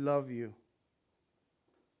to love you.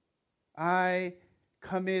 I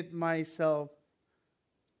commit myself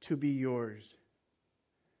to be yours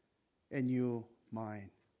and you mine.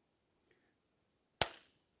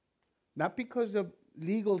 Not because of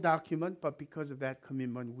legal document, but because of that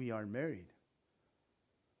commitment, we are married.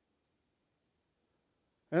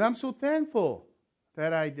 And I'm so thankful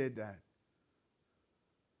that I did that.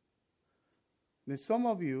 And some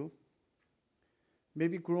of you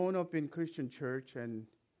maybe grown up in Christian church and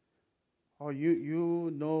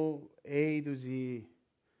you know A to Z.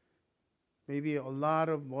 Maybe a lot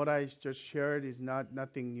of what I just shared is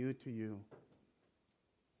nothing new to you.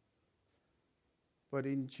 But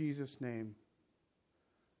in Jesus' name,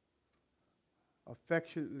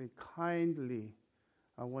 affectionately, kindly,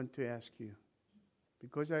 I want to ask you,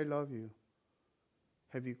 because I love you,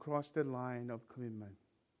 have you crossed the line of commitment?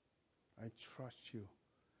 I trust you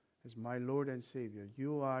as my Lord and Savior.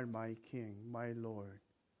 You are my King, my Lord.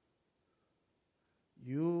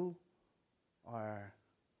 You are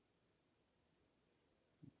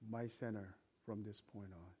my center from this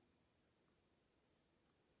point on.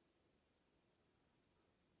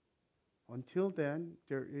 Until then,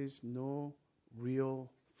 there is no real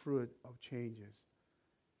fruit of changes,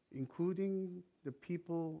 including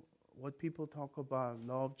what people talk about,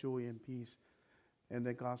 love, joy, and peace, and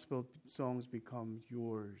the gospel songs become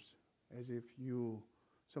yours, as if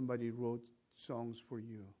somebody wrote songs for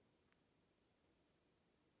you.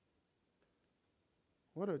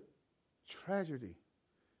 What a tragedy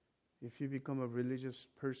if you become a religious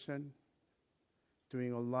person,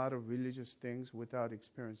 doing a lot of religious things without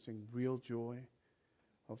experiencing real joy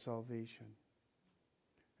of salvation.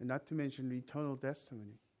 And not to mention eternal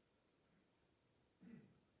destiny.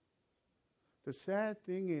 The sad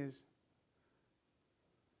thing is,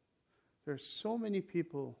 there's so many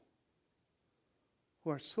people who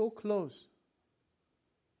are so close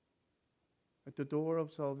at the door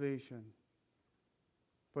of salvation,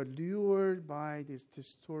 but lured by this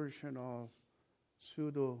distortion of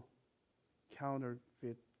pseudo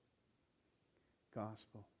counterfeit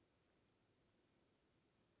gospel.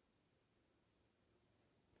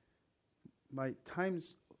 My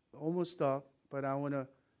time's almost up, but I want to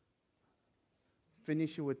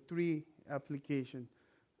finish it with 3 applications.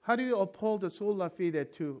 How do you uphold the sola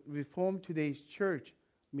fide to reform today's church,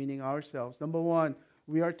 meaning ourselves? Number 1,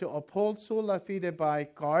 we are to uphold sola fide by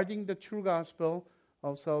guarding the true gospel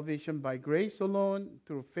of salvation by grace alone,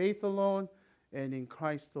 through faith alone, and in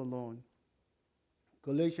Christ alone.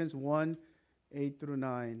 Galatians 1, 8 through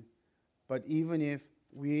 9. But even if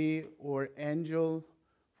we or angel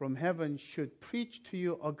from heaven should preach to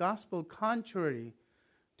you a gospel contrary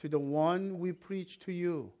to the one we preach to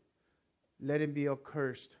you, let him be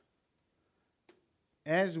accursed.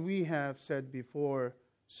 As we have said before,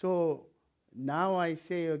 so now I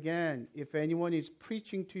say again, if anyone is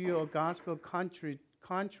preaching to you a gospel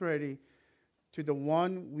contrary to the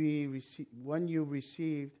one you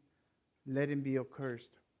received, let him be accursed.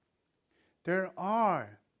 There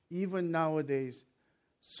are, even nowadays,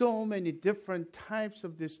 so many different types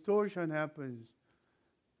of distortion happens,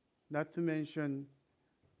 not to mention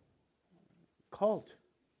cult.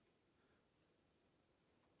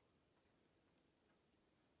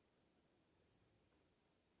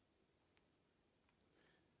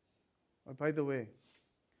 By the way,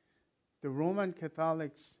 the Roman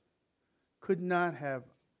Catholics could not have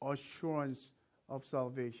assurance of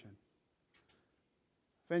salvation.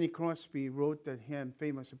 Fanny Crosby wrote that hymn,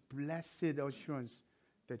 famous, "Blessed Assurance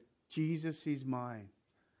that Jesus is mine."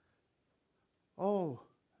 Oh,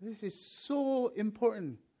 this is so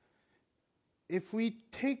important. If we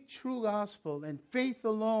take true gospel and faith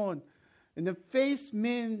alone, and the faith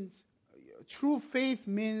means, true faith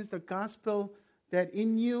means the gospel that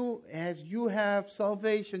in you, as you have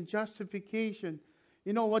salvation, justification.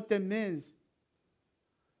 You know what that means?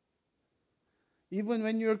 Even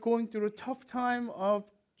when you're going through a tough time of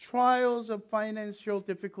trials of financial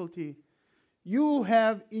difficulty, you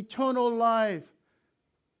have eternal life.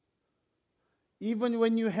 Even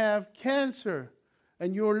when you have cancer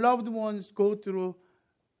and your loved ones go through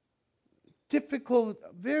difficult,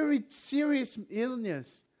 very serious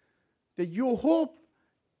illness, that your hope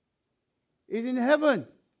is in heaven.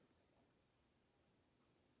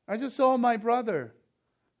 I just saw my brother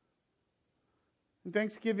on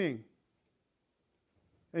Thanksgiving.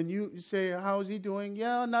 And you say, how's he doing?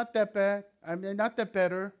 Yeah, not that bad. I mean, not that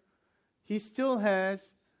better. He still has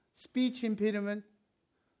speech impediment.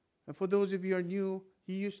 And for those of you who are new,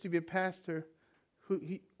 he used to be a pastor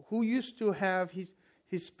who used to have,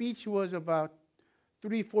 his speech was about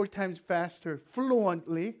 3-4 times faster,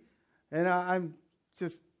 fluently. And I'm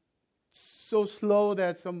just so slow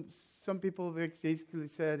that some people basically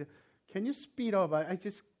said, can you speed up? I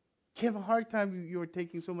just have a hard time, you're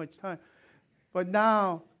taking so much time. But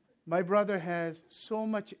now, my brother has so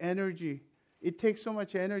much energy. It takes so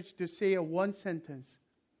much energy to say a one sentence.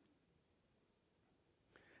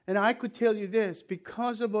 And I could tell you this,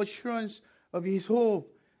 because of assurance of his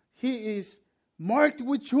hope, he is marked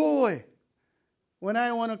with joy. When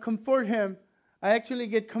I want to comfort him, I actually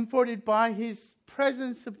get comforted by his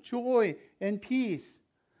presence of joy and peace.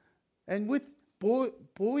 And with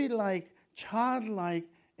boy-like, childlike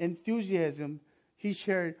enthusiasm, he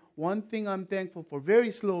shared one thing I'm thankful for,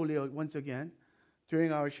 very slowly once again,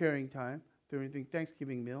 during our sharing time, during the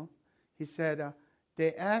Thanksgiving meal. He said,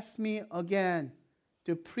 they asked me again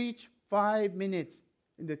to preach 5 minutes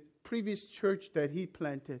in the previous church that he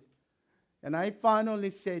planted. And I finally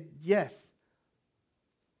said yes.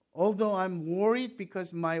 Although I'm worried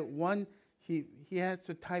because he has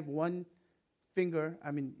to type one finger.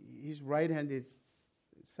 I mean, his right hand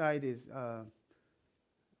side is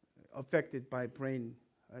affected by brain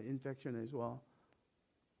infection as well.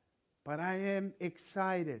 But I am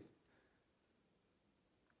excited.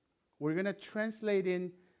 We're going to translate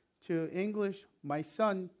into English. My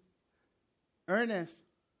son, Ernest,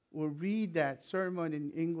 will read that sermon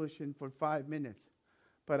in English for 5 minutes.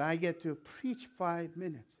 But I get to preach 5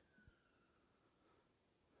 minutes.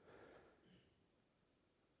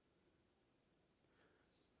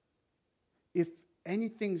 If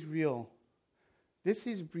anything's real, this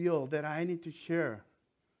is real that I need to share.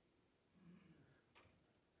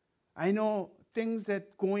 I know things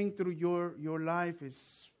that going through your life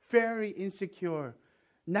is very insecure.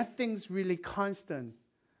 Nothing's really constant.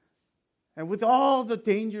 And with all the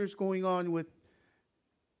dangers going on with,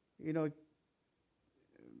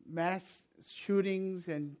 mass shootings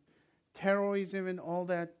and terrorism and all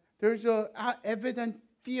that, there's a evident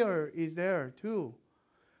fear is there too.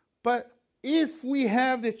 But if we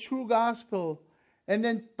have the true gospel, and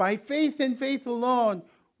then by faith and faith alone,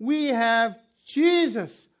 we have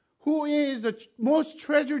Jesus, who is the most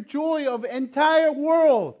treasured joy of the entire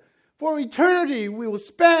world. For eternity, we will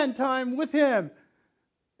spend time with Him.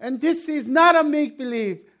 And this is not a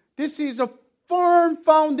make-believe. This is a firm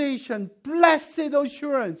foundation, blessed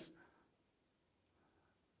assurance.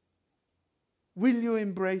 Will you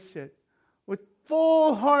embrace it with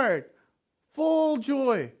full heart, full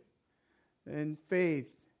joy, and faith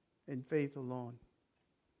alone?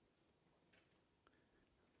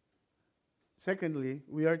 Secondly,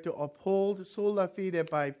 we are to uphold sola fide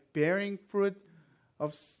by bearing fruit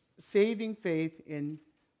of saving faith in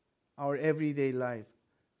our everyday life.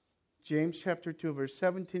 James chapter 2, verse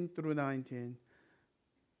 17 through 19.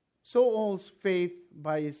 So also faith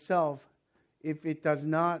by itself, if it does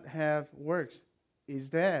not have works, is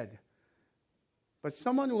dead. But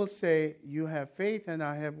someone will say, you have faith and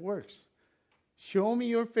I have works. Show me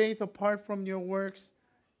your faith apart from your works,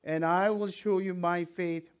 and I will show you my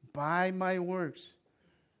faith by my works.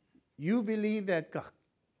 You believe that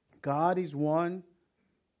God is one.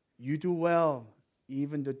 You do well.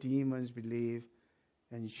 Even the demons believe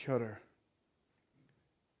and shudder.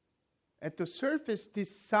 At the surface,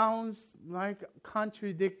 this sounds like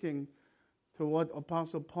contradicting to what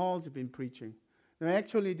Apostle Paul's been preaching. Now,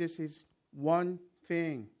 actually, this is one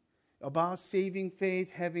thing about saving faith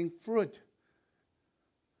having fruit.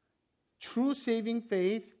 True saving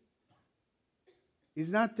faith is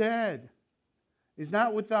not dead. It's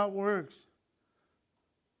not without works.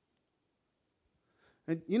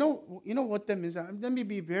 And you know what that means? Let me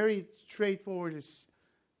be very straightforward. It's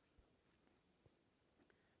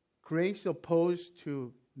grace opposed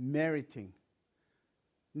to meriting,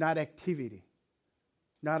 not activity,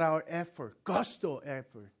 not our effort, gusto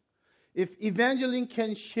effort. If Evangeline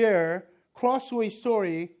can share Crossway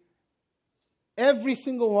story, every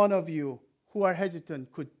single one of you who are hesitant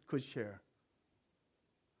could share.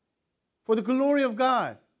 For the glory of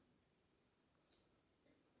God.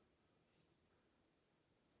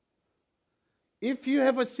 If you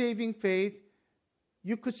have a saving faith,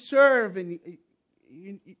 you could serve. And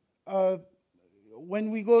when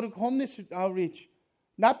we go to homeless outreach,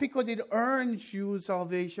 not because it earns you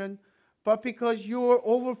salvation, but because you're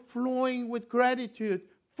overflowing with gratitude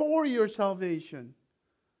for your salvation.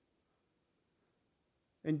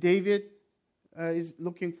 And David is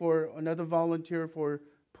looking for another volunteer for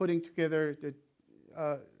putting together the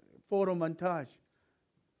photo montage.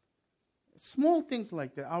 Small things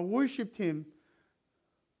like that. Our worship team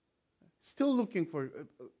still looking for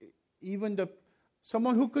even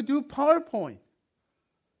someone who could do PowerPoint.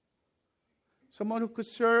 Someone who could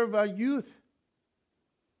serve our youth.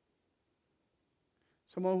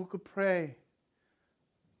 Someone who could pray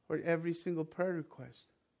for every single prayer request.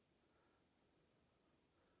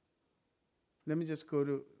 Let me just go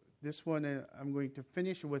to this one, and I'm going to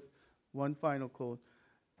finish with one final quote.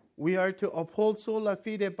 We are to uphold sola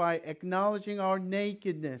fide by acknowledging our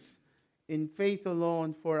nakedness in faith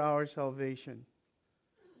alone for our salvation.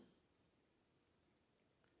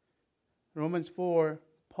 Romans 4,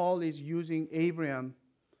 Paul is using Abraham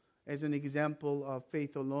as an example of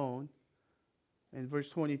faith alone. In verse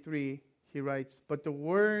 23, he writes, but the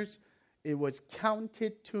words it was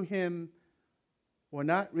counted to him were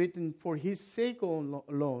not written for his sake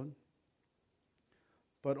alone,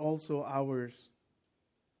 but also ours.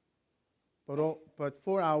 But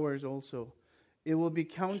for ours also. It will be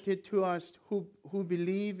counted to us who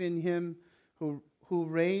believe in him who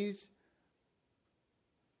raised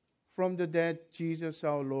from the dead Jesus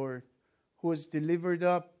our Lord, who was delivered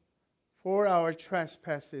up for our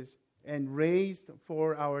trespasses and raised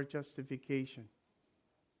for our justification.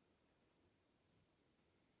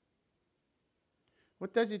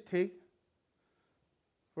 What does it take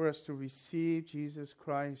for us to receive Jesus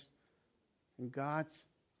Christ and God's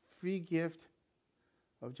free gift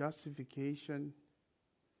of justification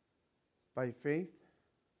by faith?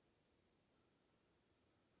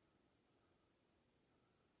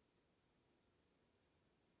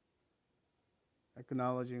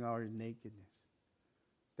 Acknowledging our nakedness,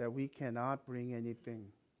 that we cannot bring anything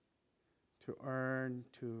to earn,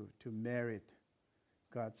 to merit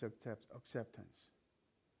God's acceptance.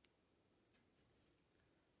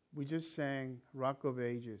 We just sang Rock of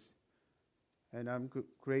Ages, and I'm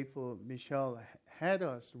grateful Michelle had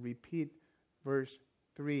us repeat verse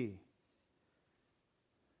 3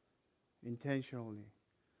 intentionally.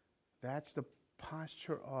 That's the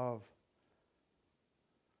posture of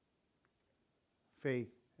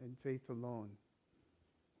faith and faith alone.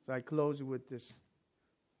 So I close with this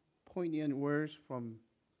poignant words from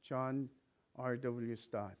John R.W.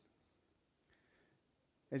 Stott.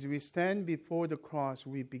 As we stand before the cross,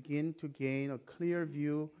 we begin to gain a clear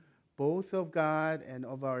view both of God and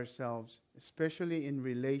of ourselves, especially in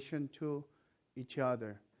relation to each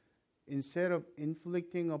other. Instead of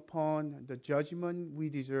inflicting upon the judgment we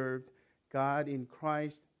deserved, God in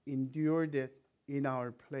Christ endured it in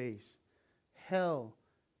our place. Hell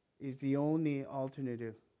is the only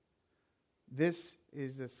alternative. This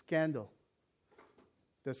is the scandal,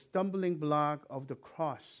 the stumbling block of the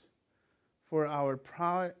cross. For our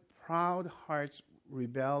proud hearts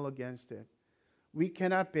rebel against it. We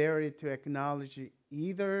cannot bear it to acknowledge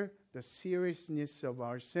either the seriousness of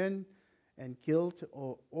our sin and guilt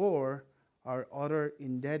or our utter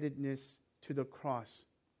indebtedness to the cross.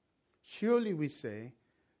 Surely, we say,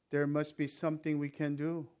 there must be something we can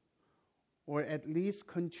do, or at least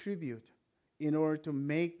contribute, in order to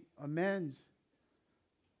make amends.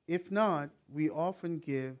 If not, we often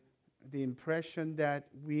give the impression that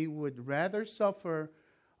we would rather suffer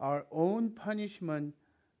our own punishment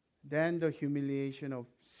than the humiliation of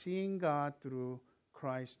seeing God through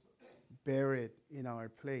Christ bear it in our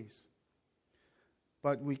place.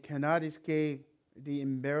 But we cannot escape the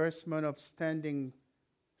embarrassment of standing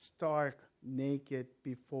stark naked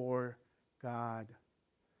before God.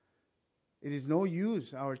 It is no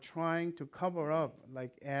use our trying to cover up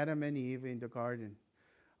like Adam and Eve in the garden.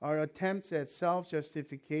 Our attempts at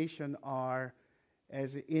self-justification are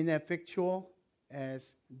as ineffectual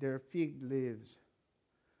as their fig leaves.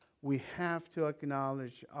 We have to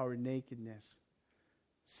acknowledge our nakedness.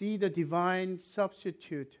 See the divine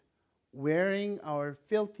substitute wearing our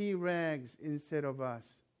filthy rags instead of us,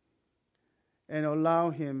 and allow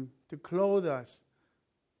him to clothe us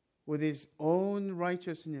with his own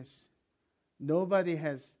righteousness. Nobody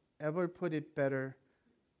has ever put it better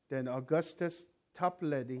than Augustus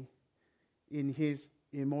Toplady in his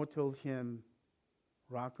immortal hymn,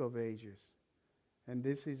 Rock of Ages. And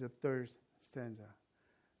this is the third stanza.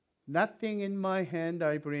 Nothing in my hand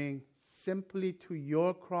I bring, simply to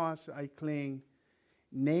your cross I cling.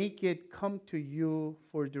 Naked come to you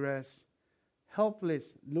for dress,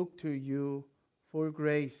 helpless look to you for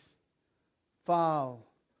grace. Foul,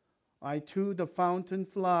 I to the fountain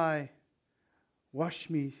fly. Wash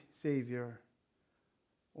me, Savior,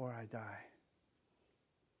 or I die.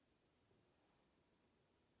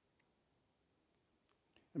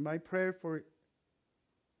 And my prayer for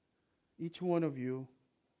each one of you,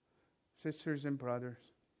 sisters and brothers,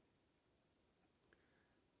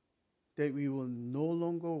 that we will no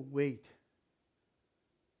longer wait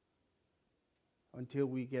until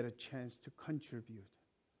we get a chance to contribute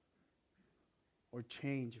or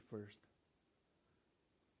change first.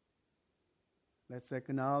 Let's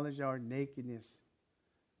acknowledge our nakedness.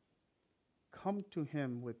 Come to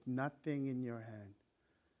him with nothing in your hand.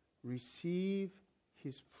 Receive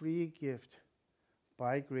his free gift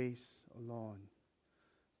by grace alone,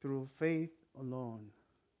 through faith alone,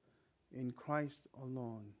 in Christ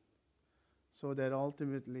alone, so that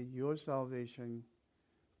ultimately your salvation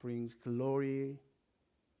brings glory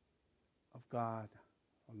of God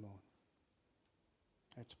alone.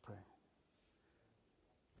 Let's pray.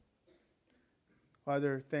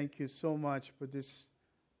 Father, thank you so much for this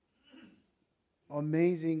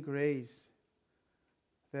amazing grace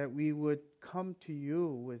that we would come to you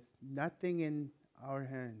with nothing in our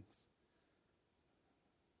hands,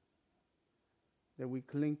 that we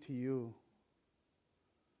cling to you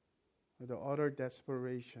with the utter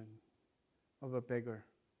desperation of a beggar.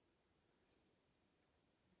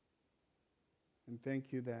 And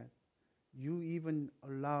thank you that you even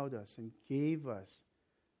allowed us and gave us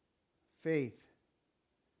faith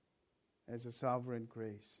as a sovereign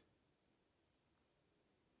grace.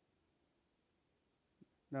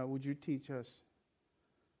 Now, would you teach us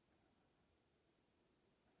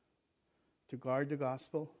to guard the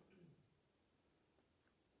gospel,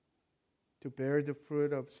 to bear the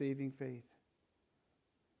fruit of saving faith,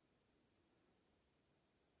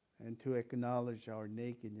 and to acknowledge our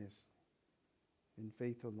nakedness in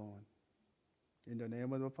faith alone. In the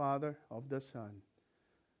name of the Father, of the Son,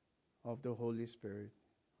 of the Holy Spirit,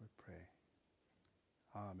 we pray.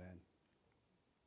 Amen.